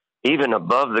even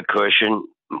above the cushion.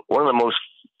 One of the most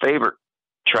favorite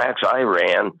tracks I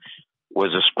ran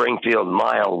was a Springfield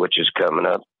Mile, which is coming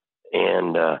up.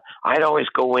 And I'd always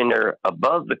go in there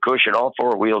above the cushion, all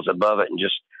four wheels above it, and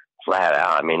just flat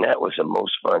out. I mean, that was the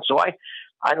most fun. So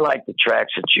I like the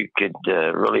tracks that you could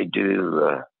really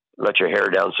do, let your hair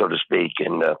down, so to speak.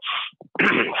 And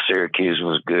Syracuse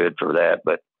was good for that.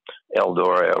 But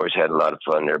Eldora, I always had a lot of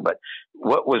fun there. But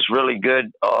what was really good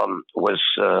was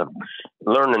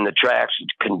learning the tracks,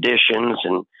 conditions,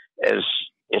 and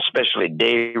especially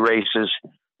day races.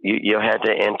 You had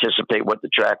to anticipate what the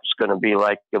track was going to be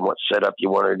like and what setup you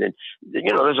wanted. And,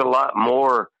 there's a lot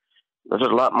more. There's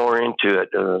a lot more into it.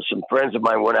 Some friends of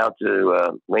mine went out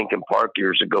to Lincoln Park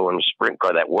years ago in a sprint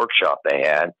car, that workshop they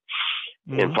had.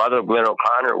 Mm-hmm. And Father Glenn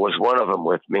O'Connor was one of them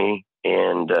with me,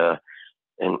 and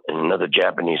another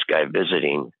Japanese guy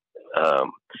visiting.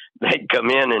 They'd come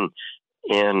in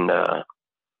and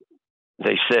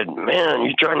they said, "Man,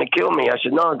 you're trying to kill me." I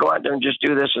said, "No, go out there and just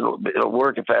do this, and it'll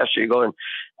work the faster you go." And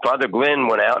Father Glenn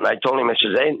went out, and I told him, I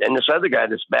said, "Hey, and this other guy,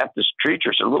 this Baptist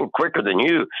preacher, is a little quicker than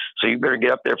you, so you better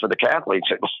get up there for the Catholics."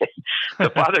 So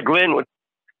Father Glenn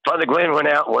went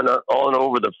out, went on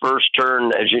over the first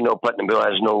turn. As you know, Putnamville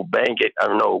has no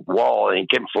no wall, and he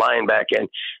came flying back in.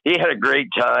 He had a great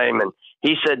time, and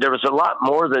he said there was a lot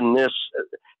more than this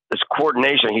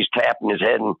coordination. He's tapping his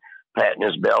head and patting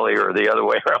his belly, or the other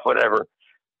way, or whatever.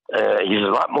 He's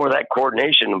a lot more of that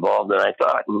coordination involved than I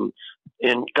thought.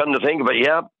 And come to think of it,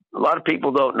 yeah, a lot of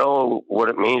people don't know what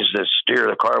it means to steer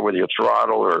the car with your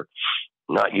throttle or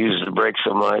not use the brake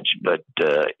so much. But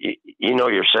you know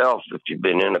yourself, if you've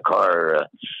been in a car,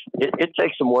 it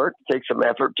takes some work, it takes some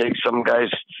effort, it takes some guys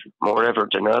more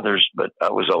effort than others. But I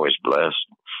was always blessed.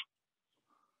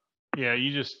 Yeah,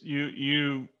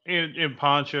 you and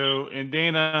Poncho and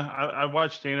Dana. I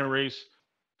watched Dana race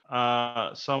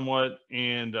somewhat,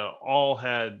 and all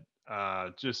had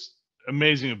just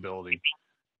amazing ability,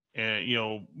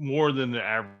 and more than the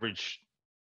average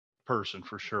person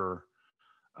for sure.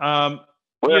 Well,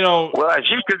 as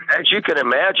you can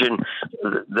imagine,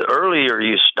 the earlier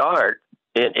you start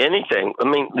in anything, I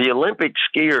mean, the Olympic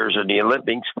skiers or the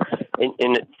Olympics,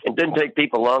 and it didn't take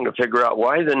people long to figure out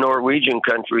why the Norwegian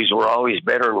countries were always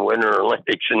better in Winter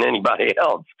Olympics than anybody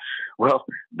else. Well,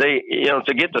 they,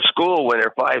 to get to school when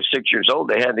they're 5, 6 years old,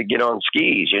 they had to get on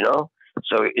skis,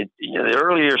 So the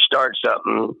earlier you start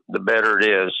something, the better it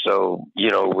is. So,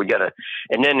 we gotta,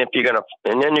 and then you're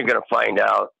gonna find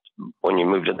out when you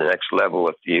move to the next level,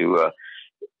 if you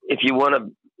want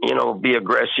to, be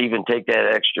aggressive and take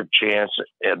that extra chance,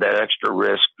 that extra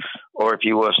risk, or if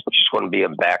you just want to be a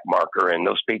back marker, and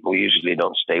those people usually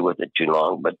don't stay with it too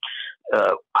long. But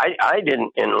I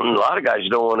didn't, and a lot of guys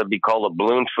don't want to be called a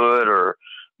balloon foot or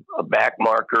a back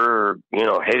marker,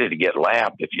 or, hated to get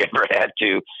lapped if you ever had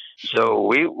to. So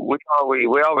we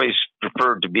always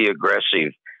preferred to be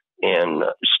aggressive and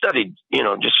studied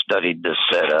the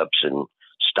setups and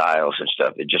styles and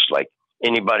stuff. It just like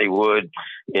anybody would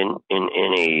in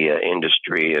any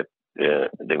industry if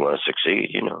they want to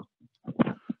succeed,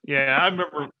 Yeah, I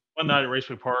remember one night at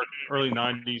Raceway Park, early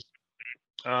 90s,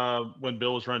 when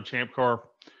Bill was running Champ Car.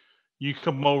 You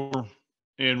come over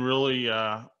and really,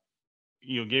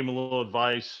 gave him a little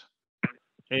advice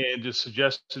and just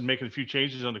suggested making a few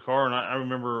changes on the car. And I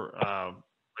remember,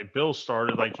 like Bill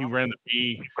started, like he ran the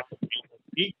B.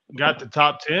 He got the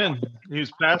top 10. He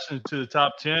was passing to the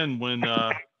top 10 when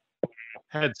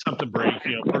had something break, per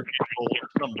control or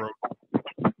something broke.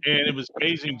 And it was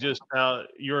amazing just how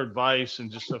your advice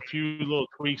and just a few little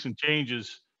tweaks and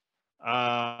changes,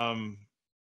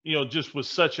 just was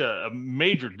such a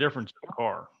major difference in the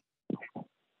car.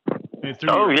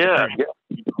 Yeah.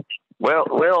 Well,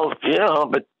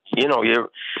 but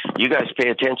you guys pay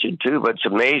attention too. But it's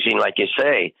amazing, like you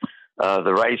say,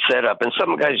 the right setup. And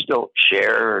some guys don't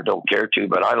share or don't care to,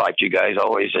 but I liked you guys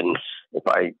always. And if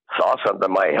I saw something that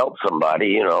might help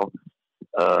somebody,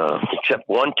 except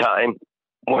one time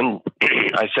when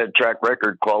I said track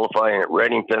record qualifying at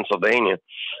Reading, Pennsylvania,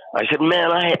 I said,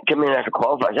 "Man, I had to come in after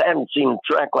qualifying. I haven't seen a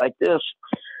track like this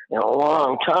in a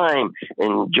long time."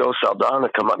 And Joe Saldana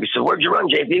come up. He said, "Where'd you run,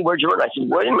 JP? Where'd you run?" I said,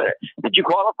 "Wait a minute. Did you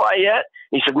qualify yet?"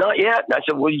 He said, "Not yet." And I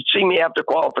said, "Well, you see me after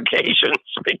qualifications,"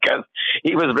 because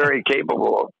he was very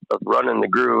capable of running the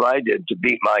groove I did to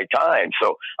beat my time.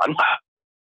 So I'm not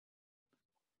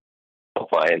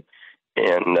qualifying.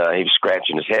 And he was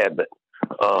scratching his head. But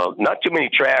not too many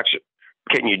tracks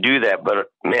can you do that. But,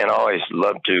 man, I always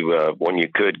love to, when you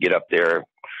could, get up there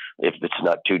if it's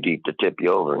not too deep to tip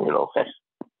you over,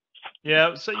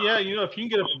 Yeah. So, if you can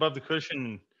get up above the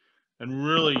cushion and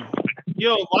really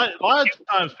A lot of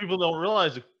times people don't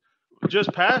realize that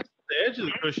just past the edge of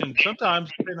the cushion, sometimes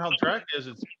depending on how the track is,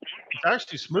 it's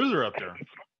actually smoother up there.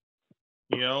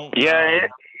 Yeah,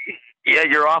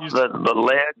 you're off the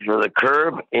ledge or the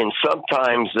curb, and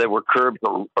sometimes there were curbs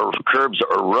or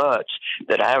ruts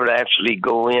that I would actually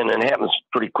go in, and it happens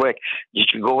pretty quick. You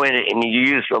should go in and you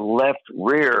use the left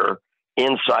rear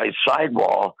inside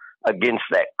sidewall against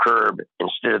that curb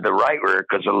instead of the right rear,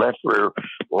 because the left rear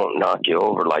won't knock you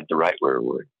over like the right rear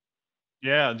would.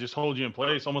 Yeah, just hold you in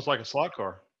place, almost like a slot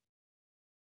car.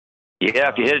 Yeah,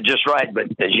 if you hit it just right, but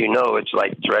as you know, it's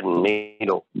like threading a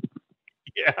needle.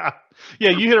 Yeah,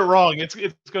 you hit it wrong. It's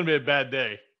going to be a bad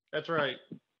day. That's right.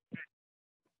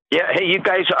 Yeah, hey, you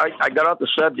guys, I got off the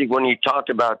subject when you talked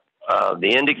about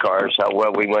the Indy cars, how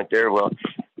well we went there. Well,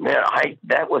 man,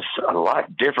 that was a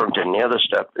lot different than the other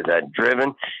stuff that I'd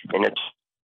driven, and it's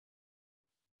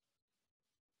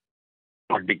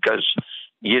because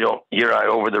you're not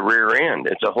over the rear end.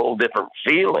 It's a whole different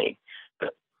feeling.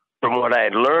 From what I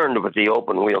had learned with the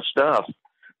open wheel stuff,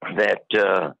 that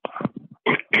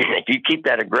if you keep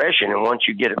that aggression, and once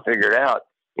you get it figured out,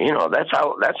 that's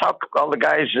how all the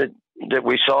guys that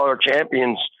we saw are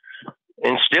champions,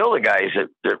 and still the guys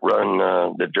that run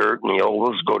the dirt and the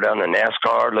ovals go down to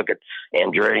NASCAR. Look at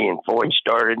Andretti and Foyt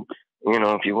started.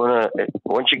 If you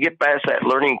once you get past that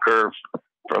learning curve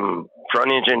from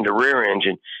front engine to rear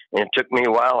engine, and it took me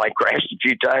a while. I crashed a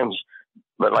few times,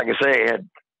 but like I say, I had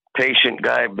patient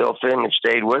guy, Bill Finn, that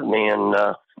stayed with me, and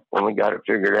when we got it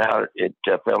figured out, it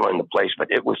fell into place.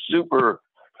 But it was super,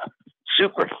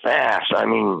 super fast. I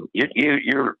mean,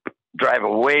 you're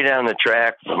driving way down the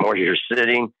track from where you're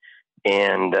sitting,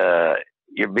 and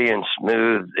you're being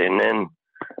smooth. And then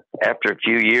after a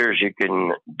few years, you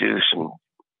can do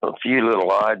a few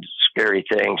little odd, scary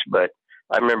things. But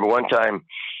I remember one time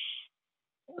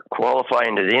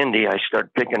qualifying to the Indy, I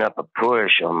started picking up a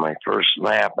push on my first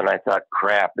lap, and I thought,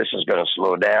 crap, this is going to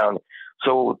slow down.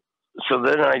 So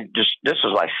then this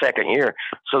was my second year.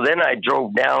 So then I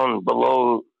drove down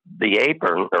below the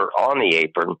apron, or on the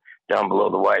apron, down below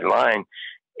the white line.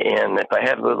 And if I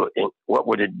had what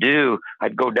would it do?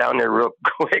 I'd go down there real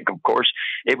quick. Of course,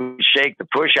 it would shake the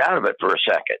push out of it for a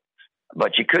second.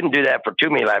 But you couldn't do that for too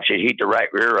many laps. You'd heat the right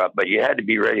rear up, but you had to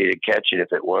be ready to catch it if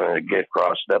it wanted to get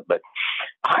crossed up. But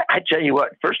I tell you what,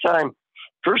 first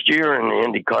year in the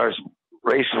Indy cars,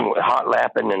 racing with hot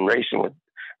lapping and racing with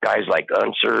guys like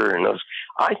Unser and those,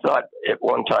 I thought at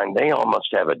one time they almost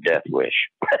have a death wish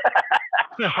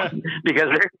because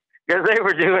they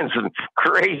were doing some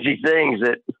crazy things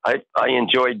that I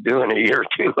enjoyed doing a year or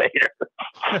two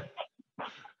later.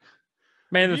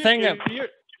 Man, the thing that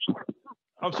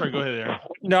I'm sorry, go ahead, Aaron.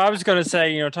 No, I was going to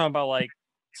say, talking about like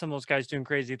some of those guys doing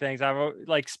crazy things.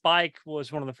 Like Spike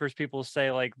was one of the first people to say,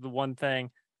 like, the one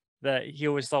thing that he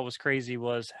always thought was crazy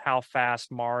was how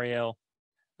fast Mario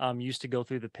used to go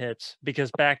through the pits,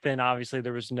 because back then obviously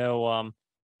there was no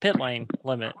pit lane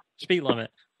speed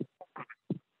limit.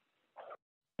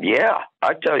 Yeah,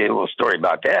 I'll tell you a little story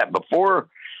about that. Before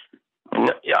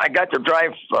I got to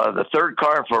drive the third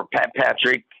car for Pat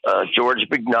Patrick, George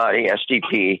Bignotti,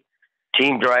 STP,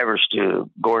 team drivers to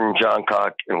Gordon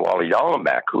Johncock and Wally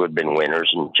Dallenbach, who had been winners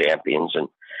and champions.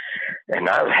 And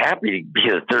I was happy to be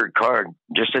the third car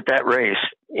just at that race.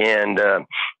 And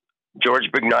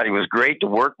George Bignotti was great to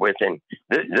work with. And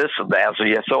this was bad.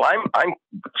 So I'm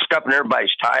stuffing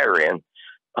everybody's tire in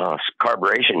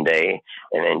carburation day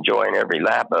and enjoying every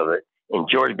lap of it. And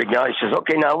George Bignotti says,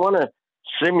 okay, now I want to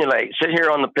sit here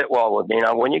on the pit wall with me.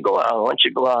 Now, when you go out, I want you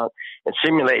to go out and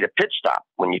simulate a pit stop.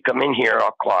 When you come in here,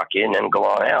 I'll clock in and go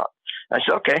on out. I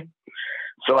said, okay.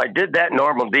 So I did that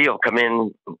normal deal, come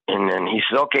in, and then he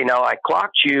said, okay, now I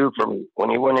clocked you from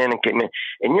when you went in and came in,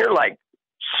 and you're like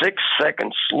 6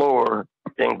 seconds slower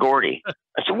than Gordy. I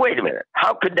said, wait a minute.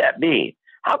 How could that be?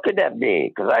 How could that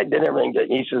be? Because I did everything.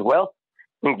 He says, well,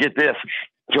 get this.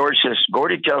 George says,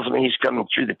 Gordy tells me he's coming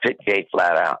through the pit gate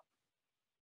flat out.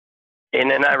 And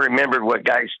then I remembered what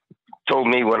guys told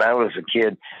me when I was a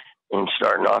kid and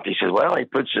starting off. He says, well, he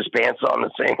puts his pants on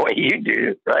the same way you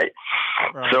do, right?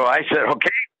 So I said, okay,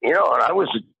 and I was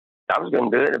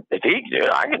going to do it. If he could do it,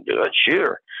 I could do it,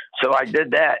 sure. So I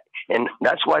did that. And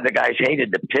that's why the guys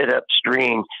hated to pit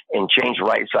upstream and change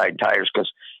right side tires,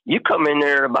 because you come in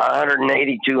there at about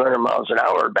 180, 200 miles an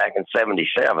hour back in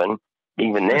 77,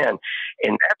 even then.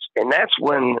 And that's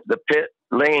when the pit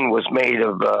lane was made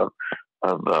of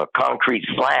concrete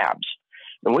slabs.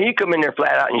 And when you come in there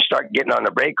flat out and you start getting on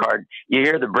the brake hard, you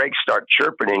hear the brakes start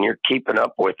chirping, and you're keeping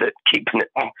up with it, keeping it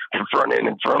in front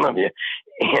of you,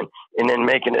 and then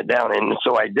making it down. And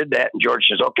so I did that, and George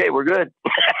says, okay, we're good.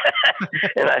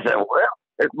 And I said,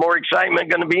 well, there's more excitement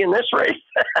going to be in this race.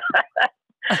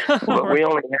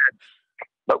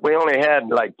 But we only had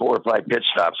like 4 or 5 pit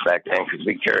stops back then because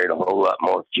we carried a whole lot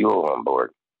more fuel on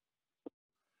board.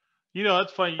 You know,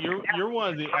 that's funny. You're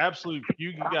one of the absolute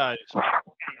few guys.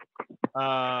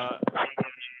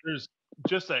 There's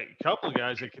just a couple of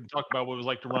guys that can talk about what it was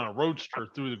like to run a roadster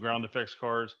through the ground effects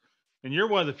cars, and you're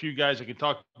one of the few guys that can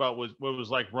talk about what it was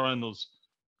like running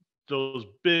those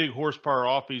big horsepower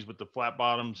offies with the flat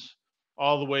bottoms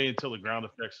all the way until the ground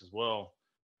effects as well.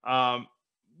 Was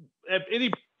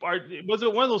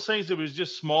it one of those things that was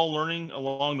just small learning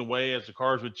along the way as the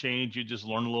cars would change? You just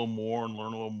learn a little more and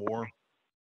learn a little more.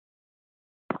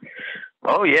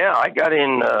 Oh yeah, I got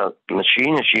in a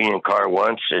machining car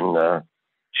once and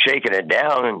shaking it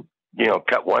down and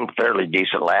cut one fairly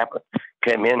decent lap.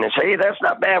 Came in and said, "Hey, that's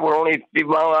not bad. We're only a few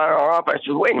miles an hour off." I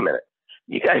said, "Wait a minute.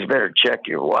 You guys better check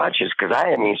your watches because I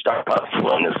haven't even started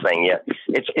on this thing yet.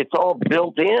 It's all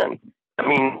built in. I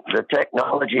mean, the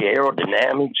technology,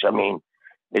 aerodynamics. I mean,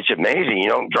 it's amazing. You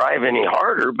don't drive any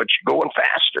harder, but you're going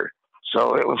faster.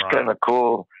 So it was kind of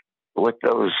cool with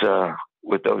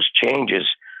those changes.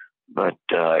 But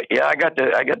yeah, I got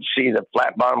to see the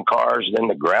flat bottom cars. Then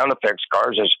the ground effects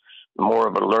cars is more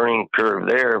of a learning curve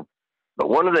there. But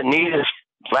one of the neatest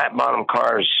flat bottom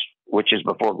cars, which is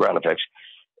before ground effects,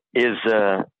 is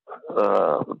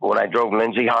when I drove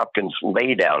Lindsey Hopkins'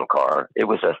 laydown car. It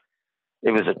was a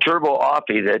turbo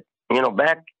offie that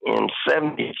back in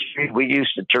 '73 we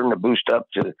used to turn the boost up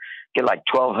to get like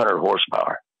 1,200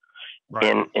 horsepower.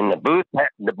 Right. And the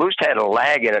boost had a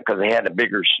lag in it because they had a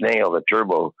bigger snail, the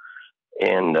turbo.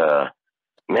 And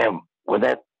man, when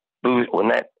that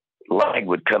lag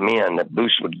would come in, the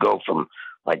boost would go from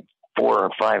like 400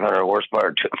 or 500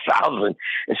 horsepower to 1,000.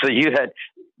 And so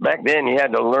back then you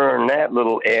had to learn that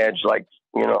little edge, like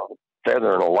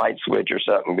feathering a light switch or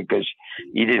something, because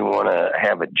you didn't want to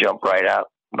have it jump right out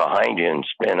behind you and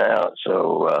spin out.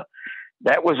 So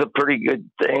that was a pretty good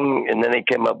thing. And then they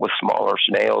came up with smaller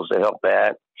snails to help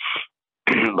that.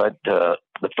 But the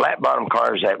flat bottom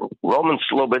cars that Roman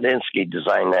Slobodinsky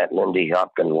designed, that Lindy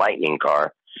Hopkins Lightning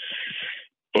car,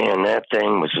 and that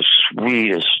thing was the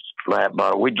sweetest flat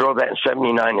bottom. We drove that in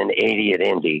 '79 and '80 at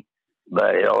Indy,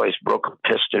 but it always broke a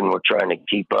piston. We're trying to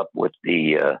keep up with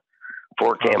the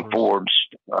 4-cam Fords,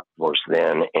 of course,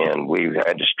 then, and we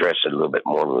had to stress it a little bit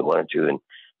more than we wanted to, and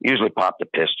usually pop the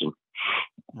piston.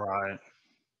 Right.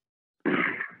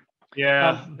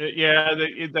 Yeah,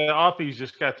 the offies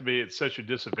just got to be at such a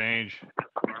disadvantage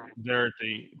there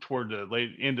toward the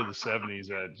late end of the '70s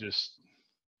that just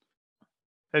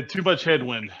had too much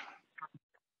headwind.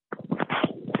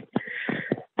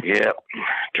 Yep,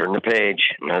 turn the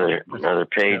page. Another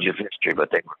page of history, but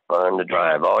they were fun to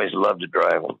drive. Always loved to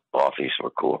drive them. Offies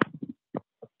were cool.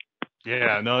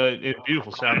 Yeah, no, it's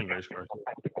beautiful sounding race cars.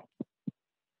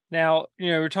 Now,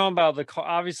 we're talking about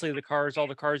obviously the cars, all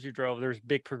the cars you drove, there's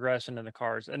big progression in the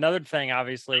cars. Another thing,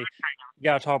 obviously, you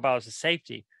got to talk about is the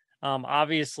safety.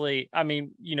 Obviously, I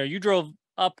mean, you drove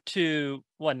up to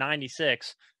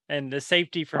 96, and the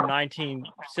safety from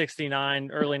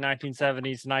 1969, early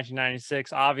 1970s,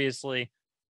 1996, obviously,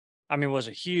 I mean, was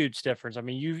a huge difference. I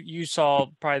mean, you saw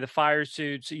probably the fire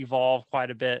suits evolve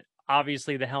quite a bit.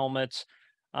 Obviously, the helmets.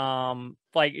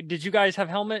 Did you guys have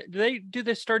helmet? Do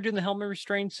they start doing the helmet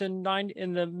restraints in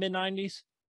the mid '90s?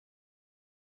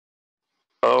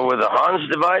 Oh, with the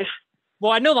Hans device?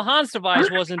 Well, I know the Hans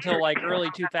device wasn't until like early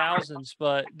 2000s,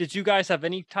 but did you guys have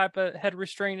any type of head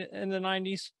restraint in the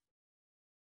 '90s?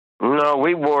 No,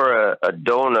 we wore a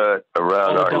donut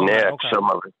around our neck.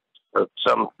 Okay.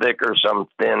 Some thicker, some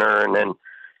thinner, and then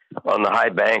on the high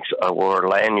banks, I wore a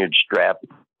lanyard strap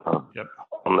on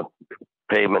the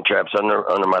pavement traps under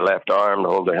my left arm to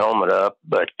hold the helmet up.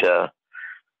 But the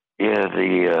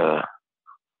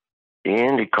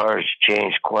Indy cars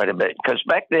changed quite a bit, because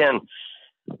back then,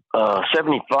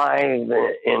 75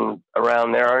 and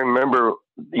around there, I remember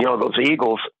those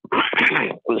Eagles,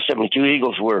 the '72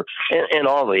 Eagles were, and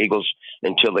all the Eagles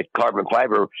until the carbon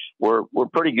fiber were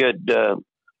pretty good.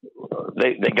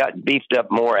 They got beefed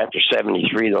up more after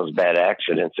 '73, those bad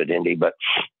accidents at Indy, but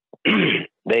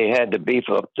they had to beef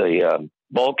up the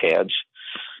bulkheads.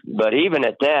 But even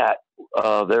at that,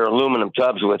 they're aluminum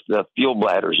tubs with the fuel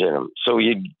bladders in them. So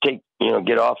you'd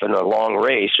get off in a long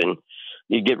race and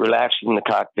you get relaxed in the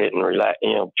cockpit and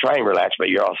try and relax, but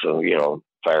you're also,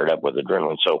 fired up with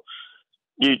adrenaline. So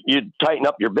you'd tighten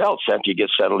up your belts after you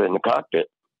get settled in the cockpit.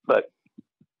 But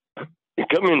you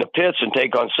come in the pits and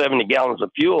take on 70 gallons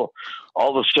of fuel,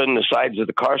 all of a sudden the sides of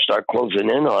the car start closing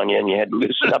in on you and you had to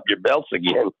loosen up your belts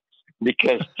again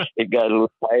because it got a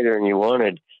little tighter than you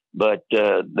wanted. But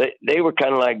they were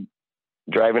kind of like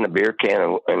driving a beer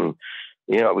can, and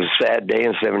you know, it was a sad day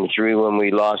in '73 when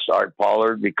we lost Art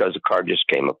Pollard because the car just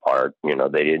came apart. You know,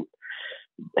 they didn't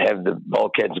have the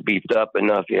bulkheads beefed up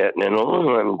enough yet, and then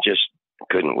aluminum just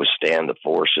couldn't withstand the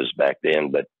forces back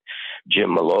then. But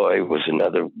Jim Malloy was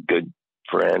another good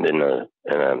friend in a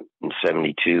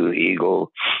 '72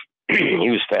 Eagle. He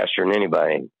was faster than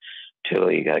anybody until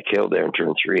he got killed there in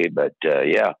turn 3. But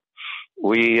yeah,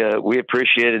 we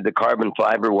appreciated the carbon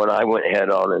fiber when I went head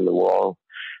on in the wall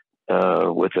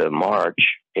with a March,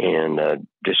 and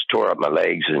just tore up my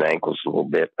legs and ankles a little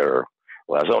bit. Or,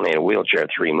 well, I was only in a wheelchair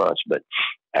 3 months, but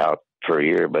out for a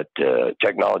year. But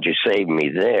technology saved me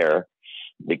there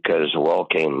because the wall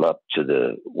came up to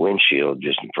the windshield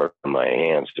just in front of my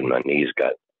hands, and my knees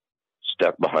got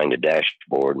stuck behind the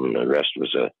dashboard, and the rest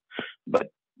was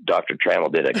but Dr.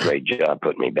 Trammell did a great job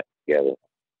putting me back together.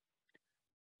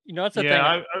 You know, that's the thing.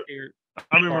 I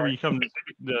remember you come to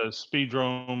the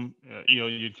speedrome, you know,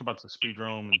 you'd come out to the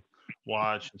speedrome and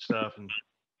watch and stuff. And,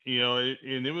 you know,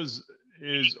 it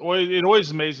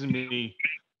always amazes me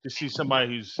to see somebody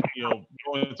who's, you know,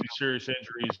 going through serious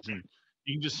injuries, and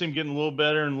you can just see them getting a little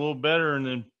better and a little better. And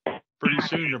then pretty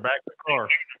soon they're back in the car.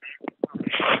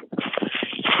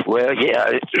 Well,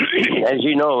 yeah, as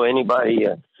you know, anybody,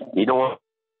 you don't want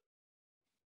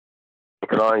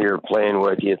on you're playing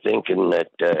with you thinking that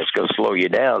it's going to slow you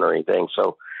down or anything.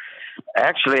 So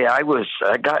actually I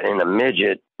got in a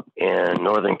midget in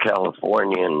Northern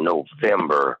California in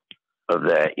November of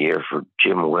that year for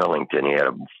Jim Wellington. He had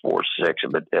a 4.6,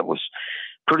 but that was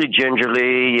pretty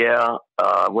gingerly. Yeah.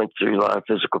 I went through a lot of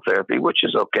physical therapy, which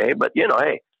is okay, but you know,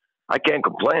 hey, I can't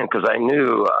complain because I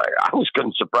knew I was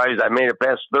surprised I made it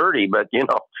past 30, but you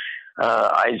know,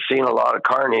 I'd seen a lot of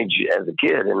carnage as a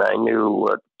kid, and I knew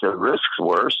what the risks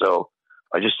were, so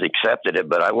I just accepted it.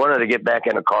 But I wanted to get back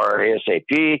in a car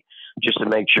ASAP just to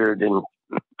make sure it didn't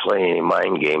play any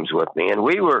mind games with me. And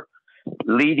we were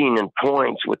leading in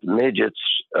points with midgets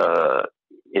at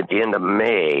the end of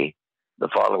May the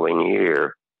following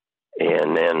year,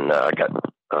 and then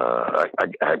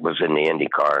I was in the Indy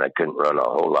car, and I couldn't run a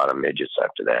whole lot of midgets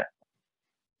after that.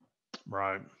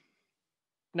 Right.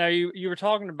 Now you were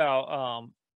talking about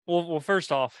well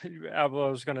first off, I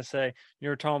was going to say you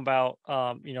were talking about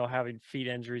you know, having feet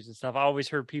injuries and stuff. I always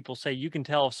heard people say you can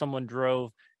tell if someone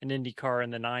drove an Indy car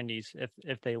in the '90s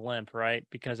if they limp, right?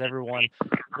 Because everyone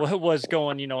was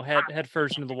going, you know, head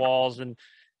first into the walls, and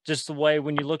just the way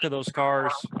when you look at those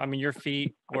cars, I mean, your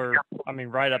feet were, I mean,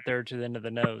 right up there to the end of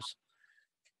the nose.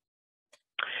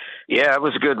 Yeah, it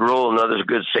was a good rule. Another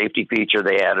good safety feature,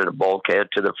 they added a bulkhead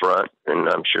to the front, and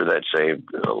I'm sure that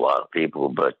saved a lot of people.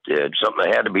 But it's something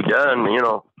that had to be done, you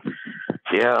know.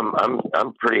 Yeah,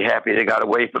 I'm pretty happy they got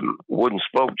away from wooden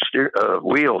spoke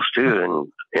wheels too,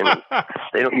 and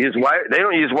they don't use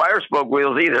wire spoke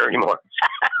wheels either anymore.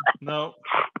 No,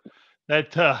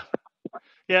 that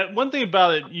yeah. One thing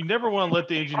about it, you never want to let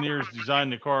the engineers design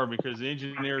the car, because the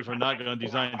engineers are not going to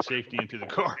design safety into the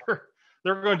car.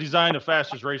 They're going to design the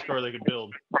fastest race car they can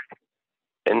build.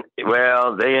 And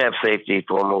well, they have safety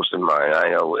foremost in mind. I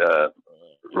know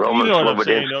Roman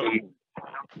Slobodinsky.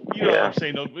 You know what I'm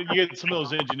saying? No, you get some of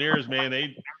those engineers, man.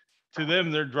 To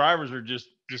them, their drivers are just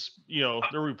you know,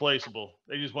 they're replaceable.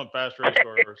 They just want fast race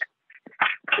cars.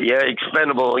 Yeah,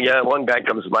 expendable. Yeah, one guy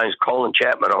comes to mind is Colin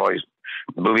Chapman. Always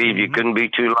believed you couldn't be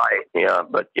too light. Yeah,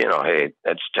 but you know, hey,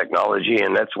 that's technology,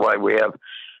 and that's why we have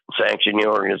sanctioning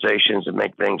organizations that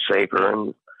make things safer.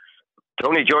 And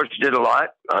Tony George did a lot.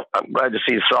 I'm glad to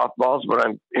see the softballs, but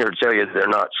I'm here to tell you they're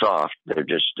not soft. They're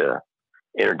just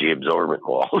energy absorbent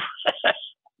walls.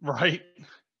 Right.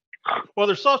 Well,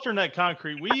 they're softer than that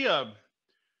concrete. We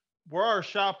where our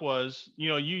shop was, you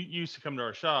know, you used to come to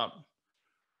our shop.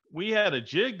 We had a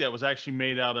jig that was actually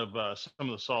made out of some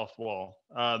of the soft wall.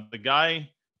 The guy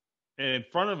in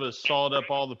front of us sawed up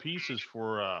all the pieces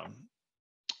for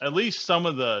at least some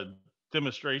of the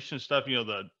demonstration stuff. You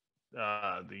know,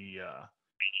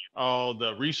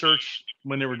 the research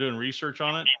when they were doing research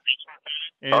on it.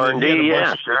 And R&D,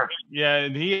 yeah, sure. Yeah,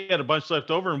 and he had a bunch left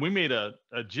over, and we made a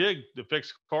jig to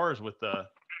fix cars with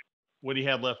what he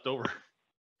had left over.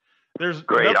 There's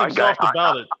nothing soft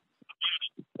about it.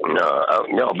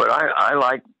 No, but I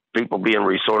like people being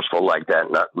resourceful like that,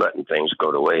 not letting things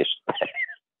go to waste.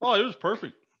 Oh, it was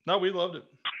perfect. No, we loved it.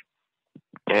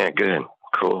 Yeah, good,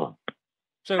 cool.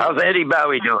 So how's Eddie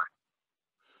Bowie doing?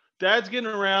 Dad's getting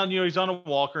around. You know, he's on a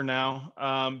walker now.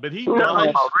 But he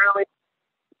drives. Oh, really?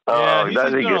 Yeah, he's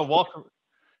been on a walker.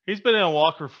 He's been in a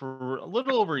walker for a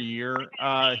little over a year.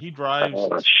 He drives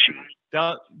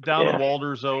down to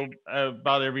Walder's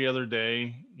about every other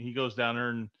day. He goes down there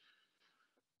and,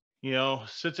 you know,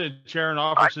 sits in a chair and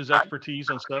offers his expertise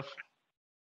on stuff.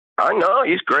 I know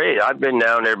he's great. I've been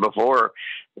down there before.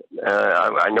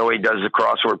 I know he does the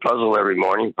crossword puzzle every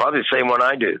morning. Probably the same one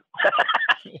I do.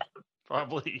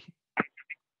 Probably.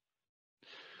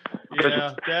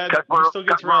 Yeah, Dad, he still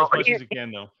gets around as much as he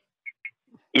can, though.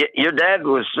 Your dad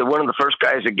was one of the first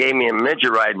guys that gave me a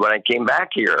midget ride when I came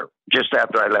back here, just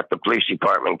after I left the police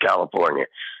department in California.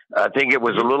 I think it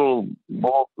was a little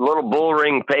bull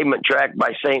ring pavement track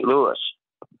by St. Louis.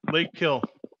 Lake Hill.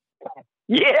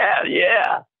 Yeah.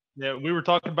 Yeah, we were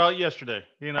talking about it yesterday.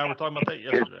 He and I were talking about that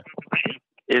yesterday.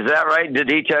 Is that right? Did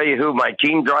he tell you who my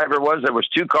team driver was? There was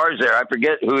 2 cars there. I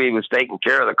forget who he was taking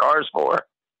care of the cars for.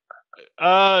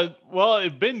 Well,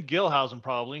 it'd been Gilhausen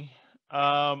probably.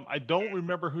 I don't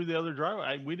remember who the other driver.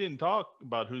 We didn't talk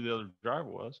about who the other driver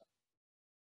was.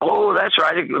 Oh, that's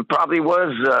right. It probably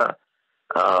was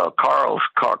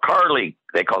Carly.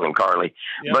 They called him Carly.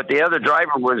 Yep. But the other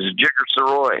driver was Jigger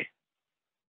Soroy.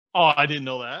 Oh, I didn't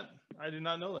know that. I did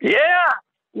not know that.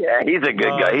 Yeah, he's a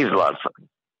good guy. He's a lot of fun.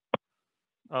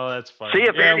 Oh, that's funny. See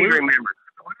if Eddie remembers.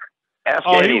 Ask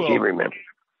Eddie if he remembers.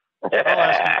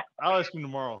 I'll ask him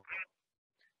tomorrow.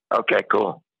 Okay,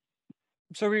 cool.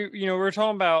 So we're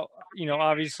talking about,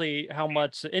 obviously how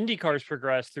much the Indy cars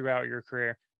progressed throughout your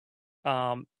career.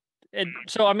 And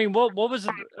so, I mean, what was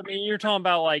it? I mean, you're talking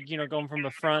about like, going from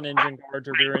a front engine car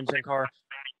to rear engine car.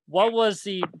 What was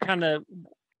the kind of,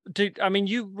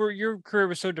 your career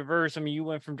was so diverse. I mean, you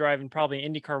went from driving probably an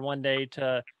Indy car one day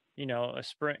to, a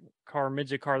sprint car,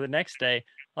 midget car the next day.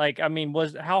 Like, I mean,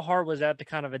 how hard was that to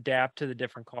kind of adapt to the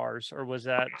different cars, or was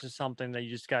that just something that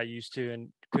you just got used to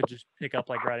and could just pick up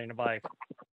like riding a bike?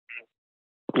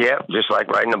 Yeah, just like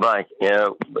riding a bike. Yeah,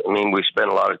 I mean, we spent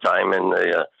a lot of time in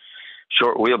the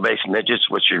short wheelbase midgets,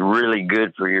 which are really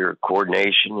good for your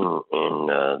coordination,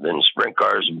 and then sprint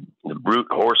cars, the brute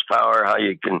horsepower, how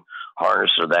you can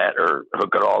harness that or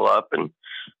hook it all up, and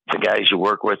the guys you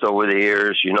work with over the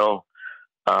years,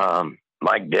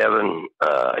 Mike Devon,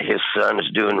 his son is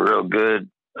doing real good,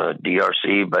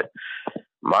 DRC, but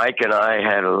Mike and I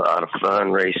had a lot of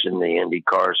fun racing the Indy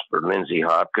cars for Lindsey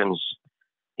Hopkins.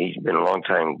 He's been a long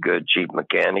time good chief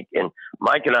mechanic, and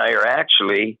Mike and I are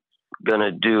actually going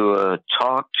to do a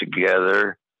talk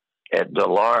together at the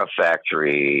Lara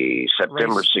factory,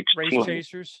 September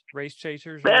 16th. Race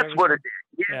chasers. That's what it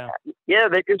is. Yeah.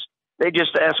 They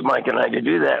just asked Mike and I to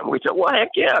do that, and we said, "Well, heck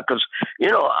yeah," because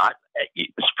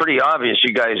it's pretty obvious.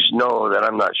 You guys know that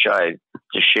I'm not shy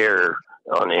to share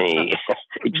on any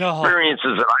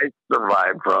experiences that I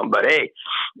survived from. But hey,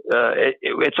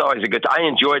 it's always a good time. I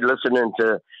enjoyed listening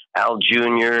to Al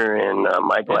Jr. and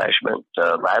Michael Ashman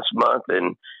last month,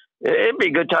 and it'd be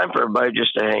a good time for everybody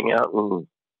just to hang out and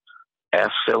ask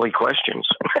silly questions.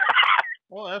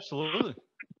 Well, absolutely.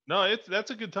 No, that's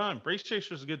a good time. Race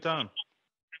Chaser is a good time.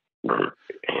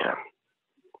 Yeah.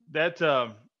 That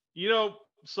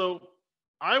so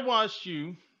I watched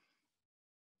you.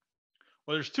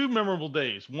 Well, there's 2 memorable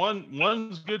days.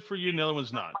 One's good for you, and the other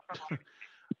one's not.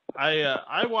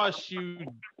 I watched you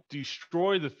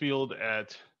destroy the field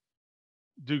at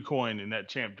DuQuoin in that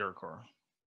Champ Dirt car.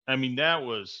 I mean, that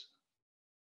was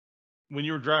when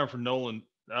you were driving for Nolan,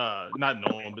 not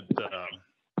Nolan, but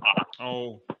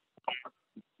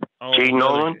Gene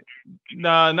Nolan?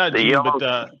 No, not Gene, yellow,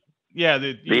 but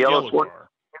the yellow car.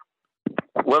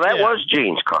 Well, that was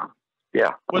Gene's car.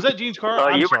 Yeah. Was that Gene's car?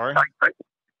 I'm sorry.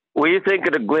 Were you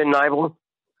thinking of Glenn Nivel?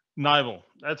 Nivel.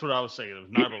 That's what I was saying. It was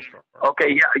Nivel's car.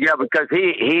 Okay, yeah, because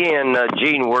he and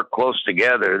Gene worked close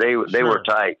together. They were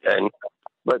tight,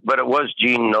 but it was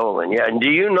Gene Nolan. Yeah, and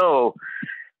do you know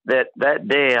that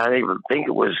day? I think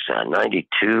it was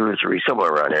 92 or 3, somewhere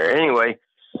around there. Anyway,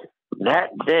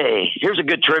 that day, here's a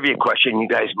good trivia question you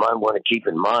guys might want to keep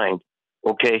in mind.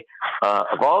 Okay,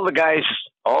 of all the guys,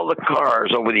 all the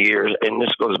cars over the years, and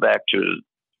this goes back to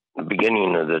the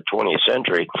beginning of the 20th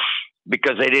century,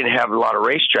 because they didn't have a lot of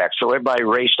racetracks. So everybody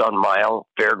raced on mile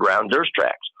fairground dirt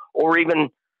tracks, or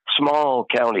even small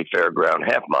county fairground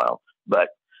half mile. But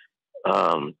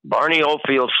Barney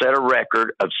Oldfield set a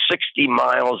record of 60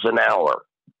 miles an hour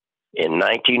in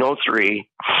 1903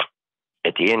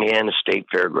 at the Indiana State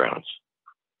Fairgrounds.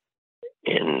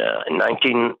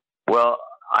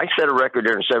 I set a record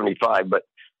there in 75, but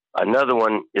another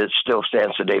one is still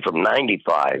stands today from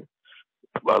 95,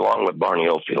 along with Barney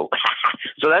Oldfield.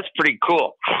 So that's pretty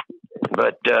cool.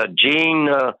 But Gene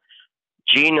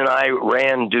and I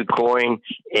ran DuQuoin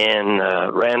and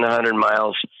ran 100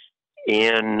 miles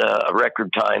in a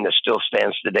record time that still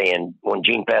stands today. And when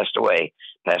Gene passed away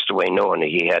knowing that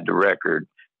he had the record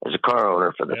as a car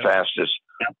owner for the fastest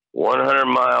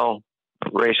 100-mile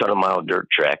race on a mile dirt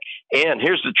track. And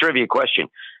here's the trivia question.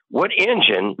 What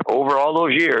engine over all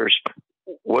those years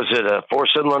was it a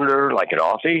 4-cylinder like an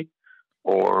Offie,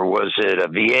 or was it a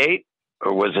V8,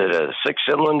 or was it a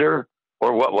 6-cylinder,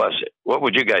 or what was it? What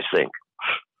would you guys think?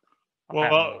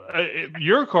 Well,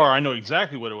 your car, I know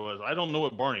exactly what it was. I don't know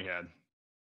what Barney had.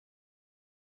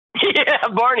 Yeah,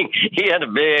 Barney, he had a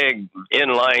big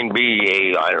inline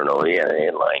V8. I don't know, he had an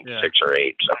inline 6 or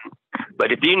 8 something.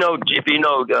 But if you know,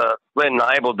 Glenn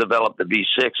Nibel developed the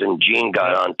V6, and Gene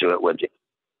got onto it with it.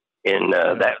 And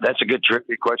that's a good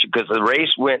trivia question, because the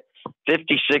race went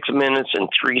 56 minutes and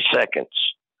 3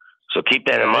 seconds. So keep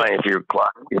that in mind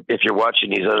if you're watching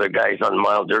these other guys on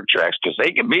mile dirt tracks, because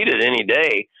they can beat it any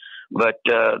day. But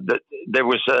there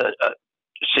was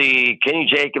Kenny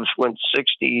Jacobs went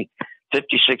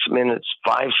 56 minutes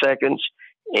 5 seconds,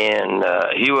 and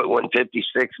Hewitt went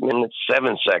 56 minutes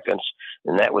 7 seconds,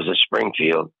 and that was at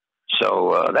Springfield.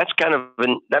 So that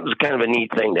was kind of a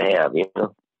neat thing to have, you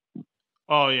know.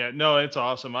 Oh yeah, no, it's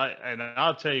awesome.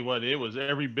 I'll tell you what, it was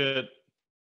every bit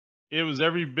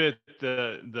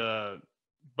the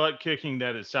butt kicking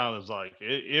that it sounded like.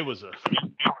 It was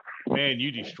man,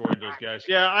 you destroyed those guys.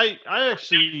 Yeah, I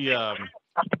actually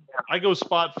I go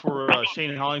spot for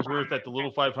Shane Hollingsworth at the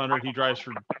Little 500. He drives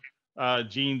for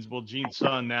Gene's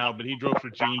son now, but he drove for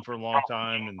Gene for a long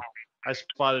time, and I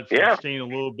spotted for Shane a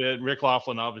little bit. Rick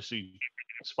Laughlin obviously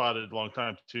spotted a long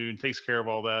time too, and takes care of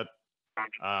all that.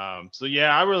 So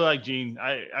yeah, I really like Gene.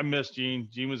 I miss Gene.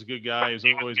 Gene was a good guy. He was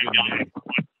always good to me.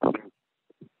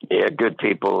 Yeah, good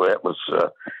people. That was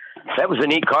a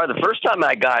neat car. The first time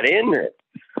I got in it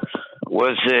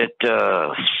was it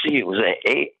was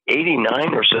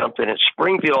 89 or something at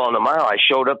Springfield on the mile. I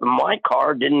showed up and my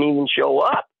car didn't even show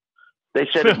up. They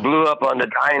said it blew up on the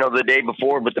dyno the day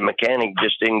before, but the mechanic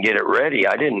just didn't get it ready.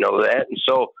 I didn't know that, and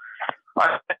so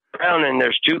I found, and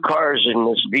there's 2 cars in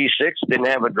this V6 didn't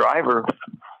have a driver,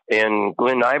 and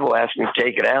Glenn Nibel asked me to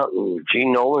take it out, and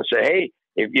Gene Nolan said, "Hey,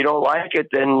 if you don't like it,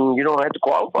 then you don't have to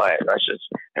qualify it." And I said,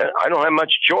 "I don't have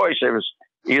much choice. It was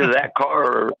either that car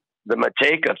or the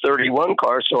Mateka 31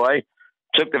 car." So I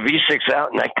took the V6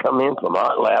 out, and I come in from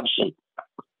hot laps, and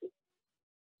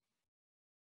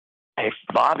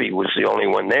Bobby was the only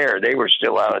one there. They were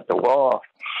still out at the wall,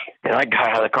 and I got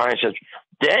out of the car and said,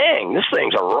 "Dang, this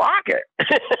thing's a rocket."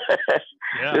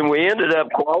 And we ended up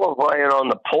qualifying on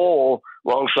the pole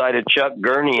alongside of Chuck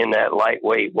Gurney in that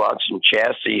lightweight Watson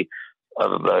chassis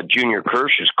of Junior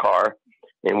Kirsch's car.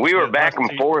 And we were back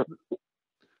and forth.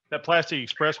 That Plastic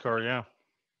Express car, yeah.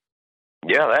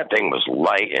 Yeah, that thing was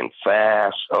light and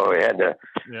fast. Oh, it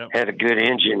had a good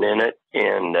engine in it.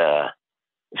 And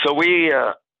so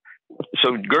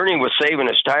Gurney was saving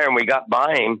his tire, and we got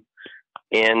by him.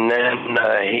 And then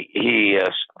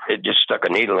it just stuck a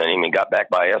needle in him and got back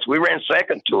by us. We ran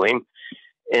second to him,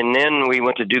 and then we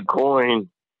went to Du Quoin.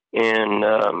 And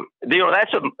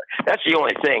that's the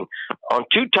only thing on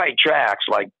 2 tight tracks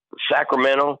like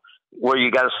Sacramento, where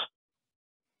you got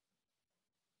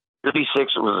the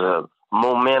V6 was a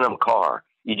momentum car.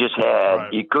 You just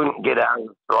had you couldn't get out of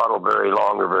the throttle very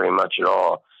long or very much at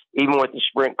all, even with the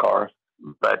sprint car.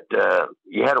 But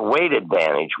you had a weight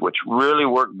advantage, which really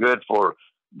worked good for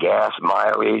gas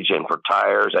mileage and for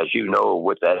tires. As you know,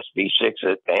 with that V6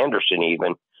 at Anderson,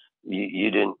 even you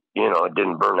didn't, it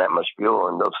didn't burn that much fuel,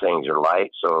 and those things are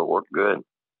light, so it worked good.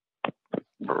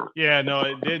 Yeah, no,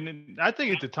 it didn't. I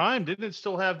think at the time, didn't it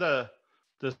still have the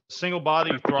single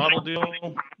body throttle deal,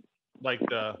 like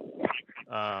the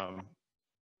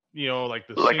like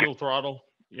the single throttle?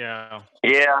 Yeah.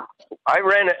 Yeah, I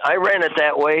ran it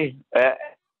that way.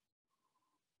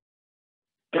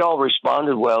 It all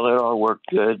responded well. It all worked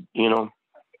good,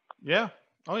 Yeah.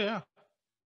 Oh yeah.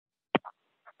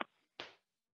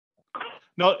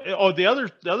 No. Oh, the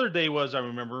other day was, I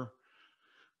remember,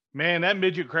 man, that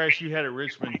midget crash you had at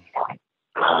Richmond.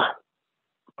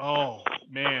 Oh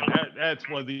man, that's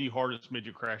one of the hardest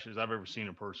midget crashes I've ever seen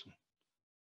in person.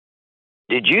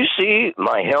 Did you see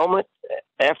my helmet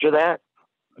after that?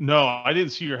 No, I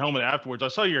didn't see your helmet afterwards. I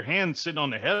saw your hand sitting on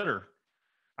the header.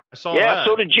 I saw that. Yeah,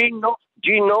 so did Gene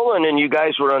Nolan, and you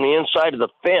guys were on the inside of the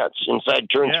fence, inside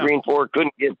turn 3 and 4.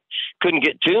 Couldn't get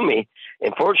to me.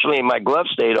 And fortunately, my glove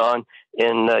stayed on,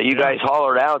 and you guys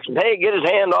hollered out, said, "Hey, get his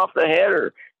hand off the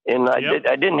header." And I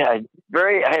had a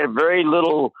very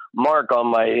little mark on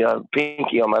my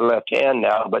pinky on my left hand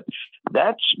now, but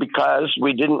that's because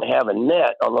we didn't have a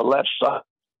net on the left side.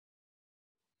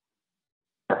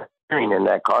 In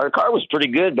that car. The car was pretty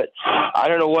good, but I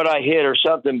don't know what I hit or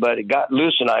something, but it got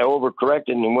loose and I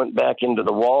overcorrected and went back into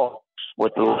the wall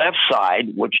with the left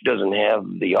side, which doesn't have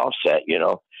the offset,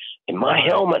 and my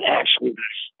helmet actually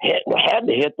had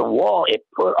to hit the wall. It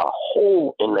put a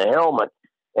hole in the helmet,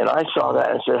 and I saw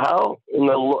that and said, how in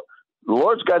the the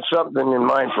Lord's got something in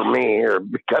mind for me here,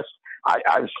 because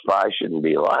I shouldn't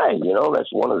be lying.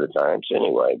 That's one of the times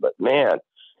anyway. But man,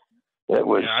 it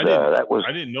was I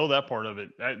didn't know that part of it.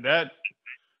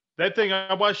 That thing,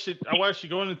 I watched it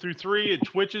going through 3. It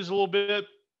twitches a little bit.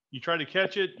 You try to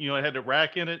catch it. It had a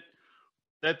rack in it.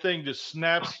 That thing just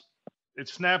snaps. It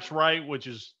snaps right, which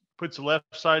puts the left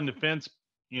side in the fence.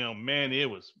 Man,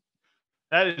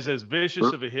 that is as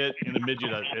vicious of a hit in the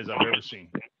midget as I've ever seen.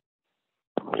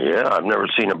 Yeah, I've never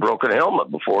seen a broken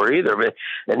helmet before either. But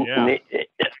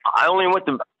I only went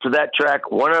to that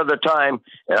track one other time,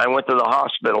 and I went to the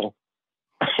hospital.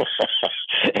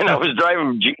 And I was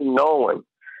driving Gene Nolan.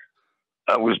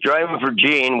 I was driving for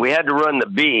Gene. We had to run the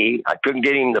B. I couldn't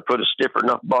get him to put a stiff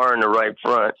enough bar in the right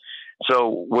front.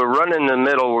 So we're running in the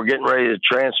middle. We're getting ready to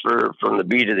transfer from the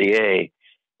B to the A.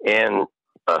 And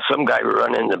some guy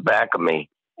ran in the back of me,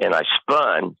 and I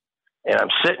spun. And I'm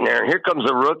sitting there, and here comes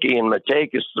a rookie in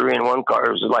Mateika's 3-in-1 car.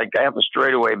 It was like half a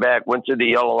straightaway back, went through the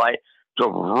yellow light,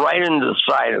 drove right into the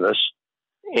side of us.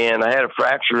 And I had a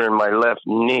fracture in my left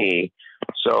knee.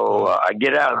 So I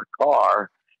get out of the car,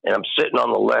 and I'm sitting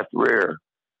on the left rear,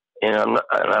 and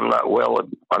I'm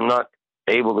not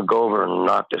able to go over and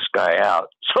knock this guy out.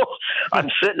 So I'm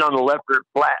sitting on the left rear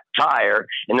flat tire,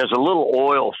 and there's a little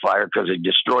oil fire because it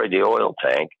destroyed the oil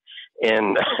tank.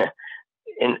 And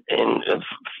a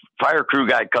fire crew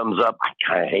guy comes up. I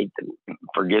kind of hate to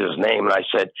forget his name. And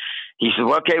he said,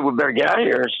 well, okay, we better get out of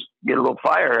here and get a little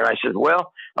fire. And I said,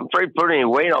 well, I'm afraid to put any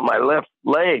weight on my left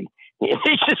leg. He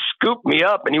just scooped me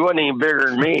up, and he wasn't any bigger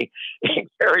than me. He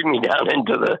carried me down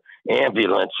into the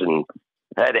ambulance and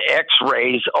had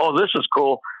x-rays. Oh, this is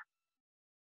cool.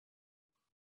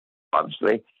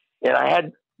 Obviously. And I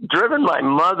had driven my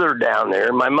mother down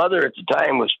there. My mother at the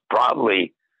time was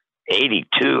probably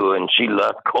 82, and she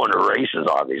left going to races,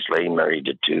 obviously, married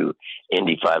to 2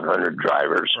 Indy 500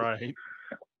 drivers. Right.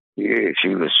 Yeah,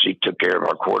 she took care of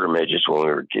our quarter midgets when we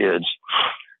were kids.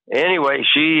 Anyway,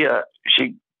 she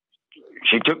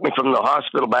took me from the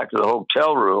hospital back to the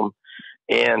hotel room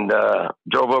and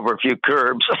drove over a few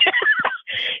curbs.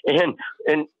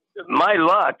 and my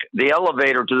luck, the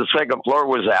elevator to the second floor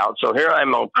was out. So here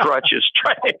I'm on crutches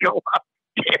trying to go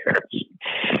upstairs.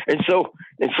 And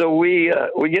so we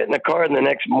get in the car the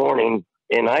next morning,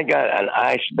 and I got an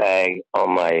ice bag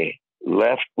on my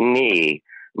left knee.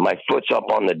 My foot's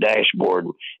up on the dashboard,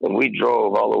 and we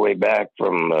drove all the way back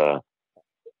from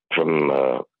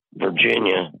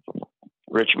Virginia,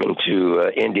 Richmond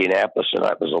to Indianapolis, and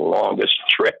that was the longest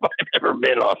trip I've ever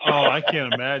been on. Oh, I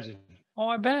can't imagine. Oh,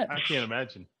 I bet. I can't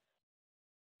imagine.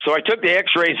 So I took the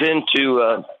x-rays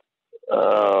into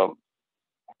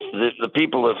the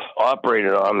people that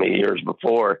operated on me years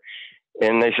before,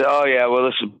 and they said, oh, yeah, well,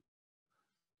 this is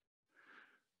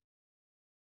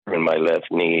in my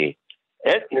left knee.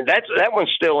 That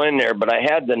one's still in there, but I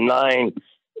had the 9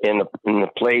 in the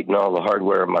plate and all the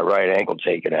hardware of my right ankle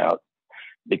taken out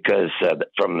because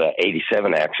from the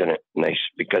 87 accident. And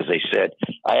because they said,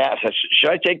 I asked, should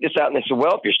I take this out? And they said,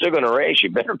 well, if you're still going to race, you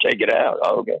better take it out.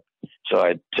 Oh, okay. So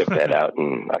I took that out,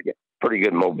 and I get pretty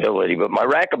good mobility, but my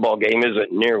racquetball game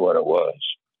isn't near what it was.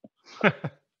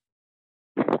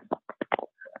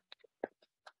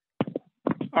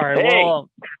 All right. Hey, Well,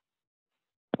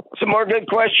 some more good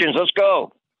questions. Let's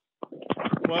go.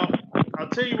 Well, I'll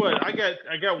tell you what. I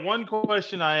got one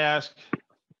question I ask,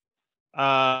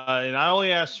 and I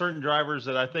only ask certain drivers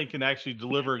that I think can actually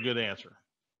deliver a good answer.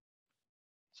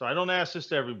 So I don't ask this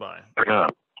to everybody.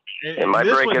 Am I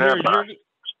breaking up?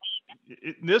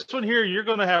 This one here, you're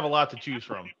going to have a lot to choose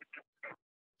from.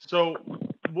 So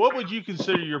what would you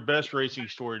consider your best racing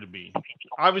story to be?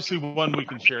 Obviously, one we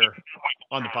can share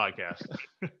on the podcast.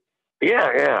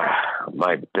 Yeah.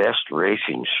 My best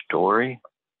racing story.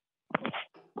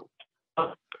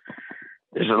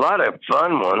 There's a lot of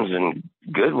fun ones and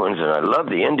good ones, and I love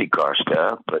the IndyCar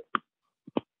stuff, but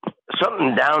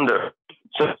something down to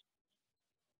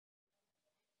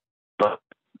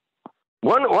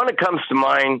one that comes to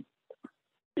mind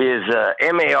is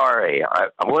MARA. I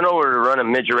went over to run a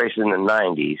midget race in the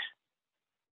 90s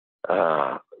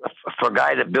for a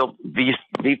guy that built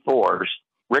V4s,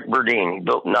 Rick Burdine. He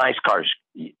built nice cars.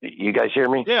 You guys hear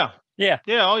me? Yeah.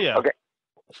 Oh, yeah. Okay.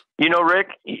 You know Rick?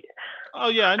 Oh,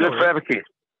 yeah, I know Good fabricator.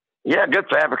 Yeah, good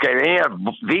fabricator. He had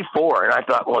V4, and I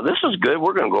thought, well, this is good.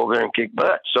 We're going to go over there and kick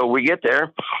butt. So we get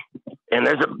there, and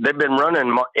they've been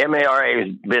running, MARA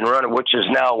has been running, which is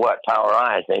now Power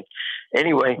I think.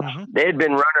 Anyway, They had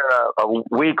been running a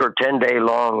week or 10-day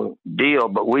long deal,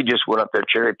 but we just went up there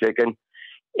cherry picking.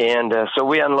 And so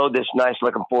we unload this nice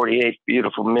looking 48,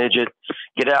 beautiful midget,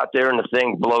 get out there, and the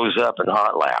thing blows up in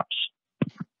hot laps.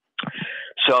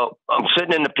 So I'm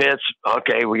sitting in the pits.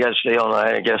 Okay, we got to stay all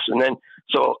night, I guess. And then,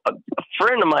 so a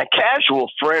friend of mine, casual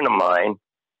friend of mine,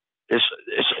 this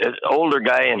older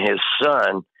guy and his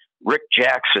son, Rick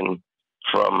Jackson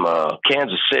from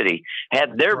Kansas City,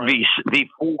 had their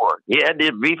V4. He had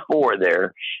the V4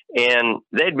 there, and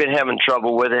they'd been having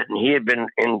trouble with it, and he had been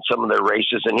in some of their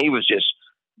races, and he was just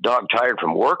dog tired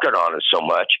from working on it so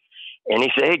much. And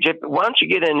he said, "Hey, Jip, why don't you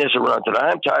get in this and run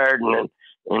tonight? I'm tired, and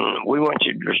we want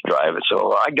you to just drive it."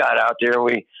 So I got out there.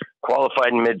 We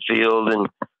qualified in midfield and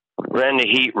ran the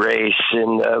heat race,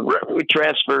 and we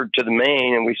transferred to the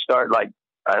main, and we started like,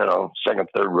 I don't know, second,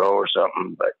 third row or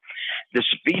something. But this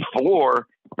V4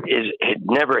 had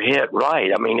never hit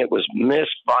right. I mean, it was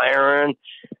misfiring,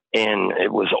 and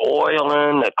it was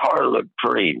oiling. The car looked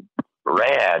pretty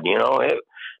rad, you know.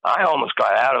 I almost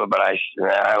got out of it, but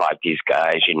I like these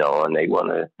guys, you know, and they want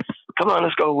to, come on,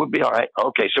 let's go. We'll be all right.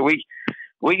 Okay, so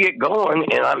we get going,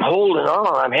 and I'm holding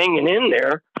on. I'm hanging in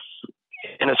there,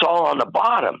 and it's all on the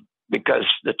bottom because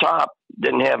the top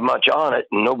didn't have much on it,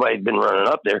 and nobody had been running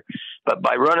up there. But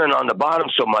by running on the bottom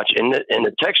so much, and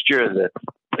the texture of the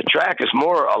track is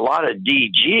more a lot of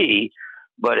DG,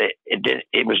 but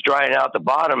it was drying out the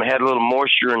bottom, had a little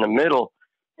moisture in the middle,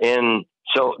 and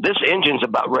so this engine's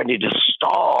about ready to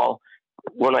stall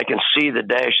when I can see the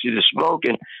dash through the smoke,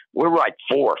 and we're like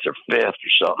fourth or fifth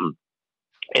or something.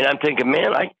 And I'm thinking,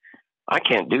 man, I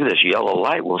can't do this. Yellow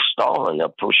light will stall, and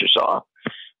they'll push us off.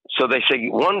 So they say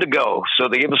 1 to go. So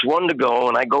they give us 1 to go,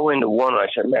 and I go into 1, and I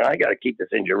said, man, I got to keep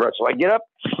this engine running. So I get up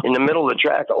in the middle of the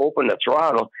track, I open the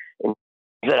throttle, and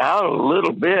get out a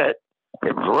little bit.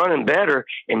 It was running better,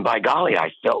 and by golly,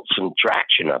 I felt some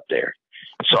traction up there.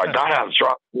 So I got out of the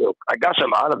throttle. I got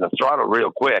some out of the throttle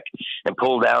real quick and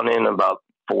pulled down in about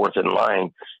fourth in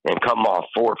line and come off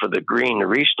 4 for the green to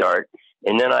restart.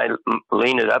 And then I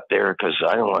lean it up there because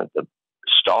I don't want the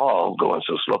stall going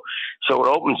so slow. So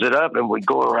it opens it up, and we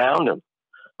go around them.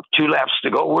 2 laps to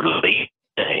go. We're leading.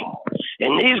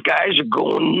 And these guys are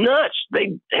going nuts.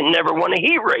 They never won a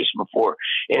heat race before.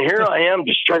 And here I am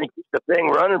just trying to keep the thing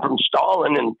running from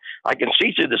stalling, and I can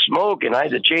see through the smoke, and I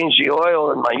had to change the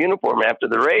oil in my uniform after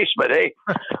the race. But, hey,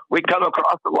 we come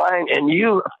across the line, and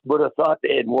you would have thought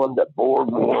they had won the Borg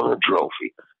Warner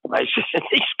Trophy. I said,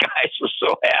 these guys were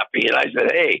so happy. And I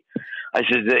said, hey,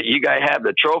 you guys have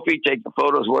the trophy, take the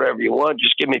photos, whatever you want.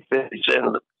 Just give me 50%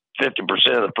 of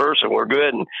the person. We're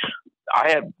good. And I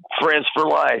had friends for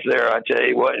life there, I tell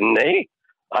you what, and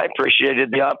I appreciated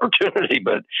the opportunity,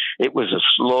 but it was a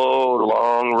slow,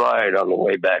 long ride on the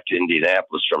way back to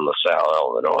Indianapolis from LaSalle,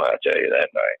 Illinois, I tell you that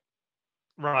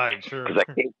night. Right, sure. Because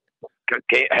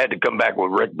I had to come back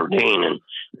with Rick Burdine, and,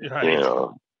 you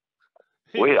know,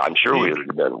 I'm sure we would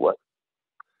have done what.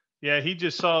 Yeah, he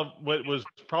just saw what was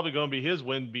probably going to be his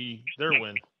win be their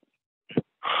win.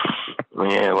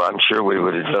 Yeah, well, I'm sure we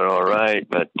would have done all right,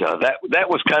 but that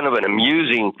was kind of an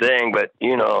amusing thing. But,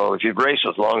 you know, if you've raced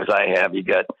as long as I have, you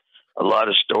got a lot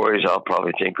of stories. I'll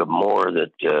probably think of more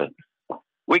that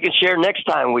we can share next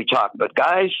time we talk. But,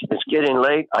 guys, it's getting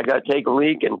late. I got to take a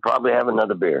leak and probably have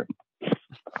another beer.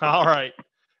 All right.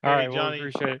 All right, Johnny, well,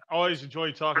 appreciate it. Always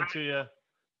enjoy talking to you.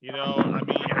 You know,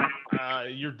 I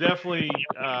mean, you're definitely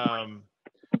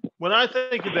when I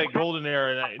think of that golden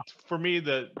era, and for me,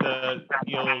 the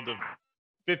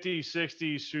 50s,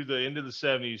 60s through the end of the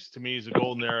 70s, to me, is a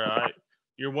golden era.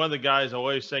 You're one of the guys I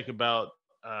always think about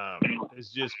as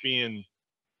just being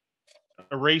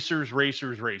a racer's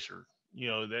racer. You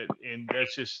know,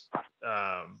 that's just,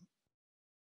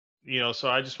 you know, so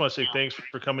I just want to say thanks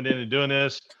for coming in and doing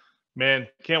this. Man,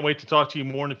 can't wait to talk to you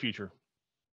more in the future.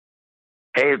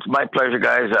 Hey, it's my pleasure,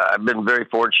 guys. I've been very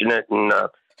fortunate, and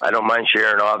I don't mind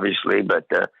sharing, obviously, but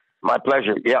my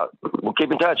pleasure. Yeah, we'll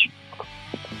keep in touch.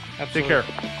 Absolutely. Take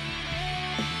care.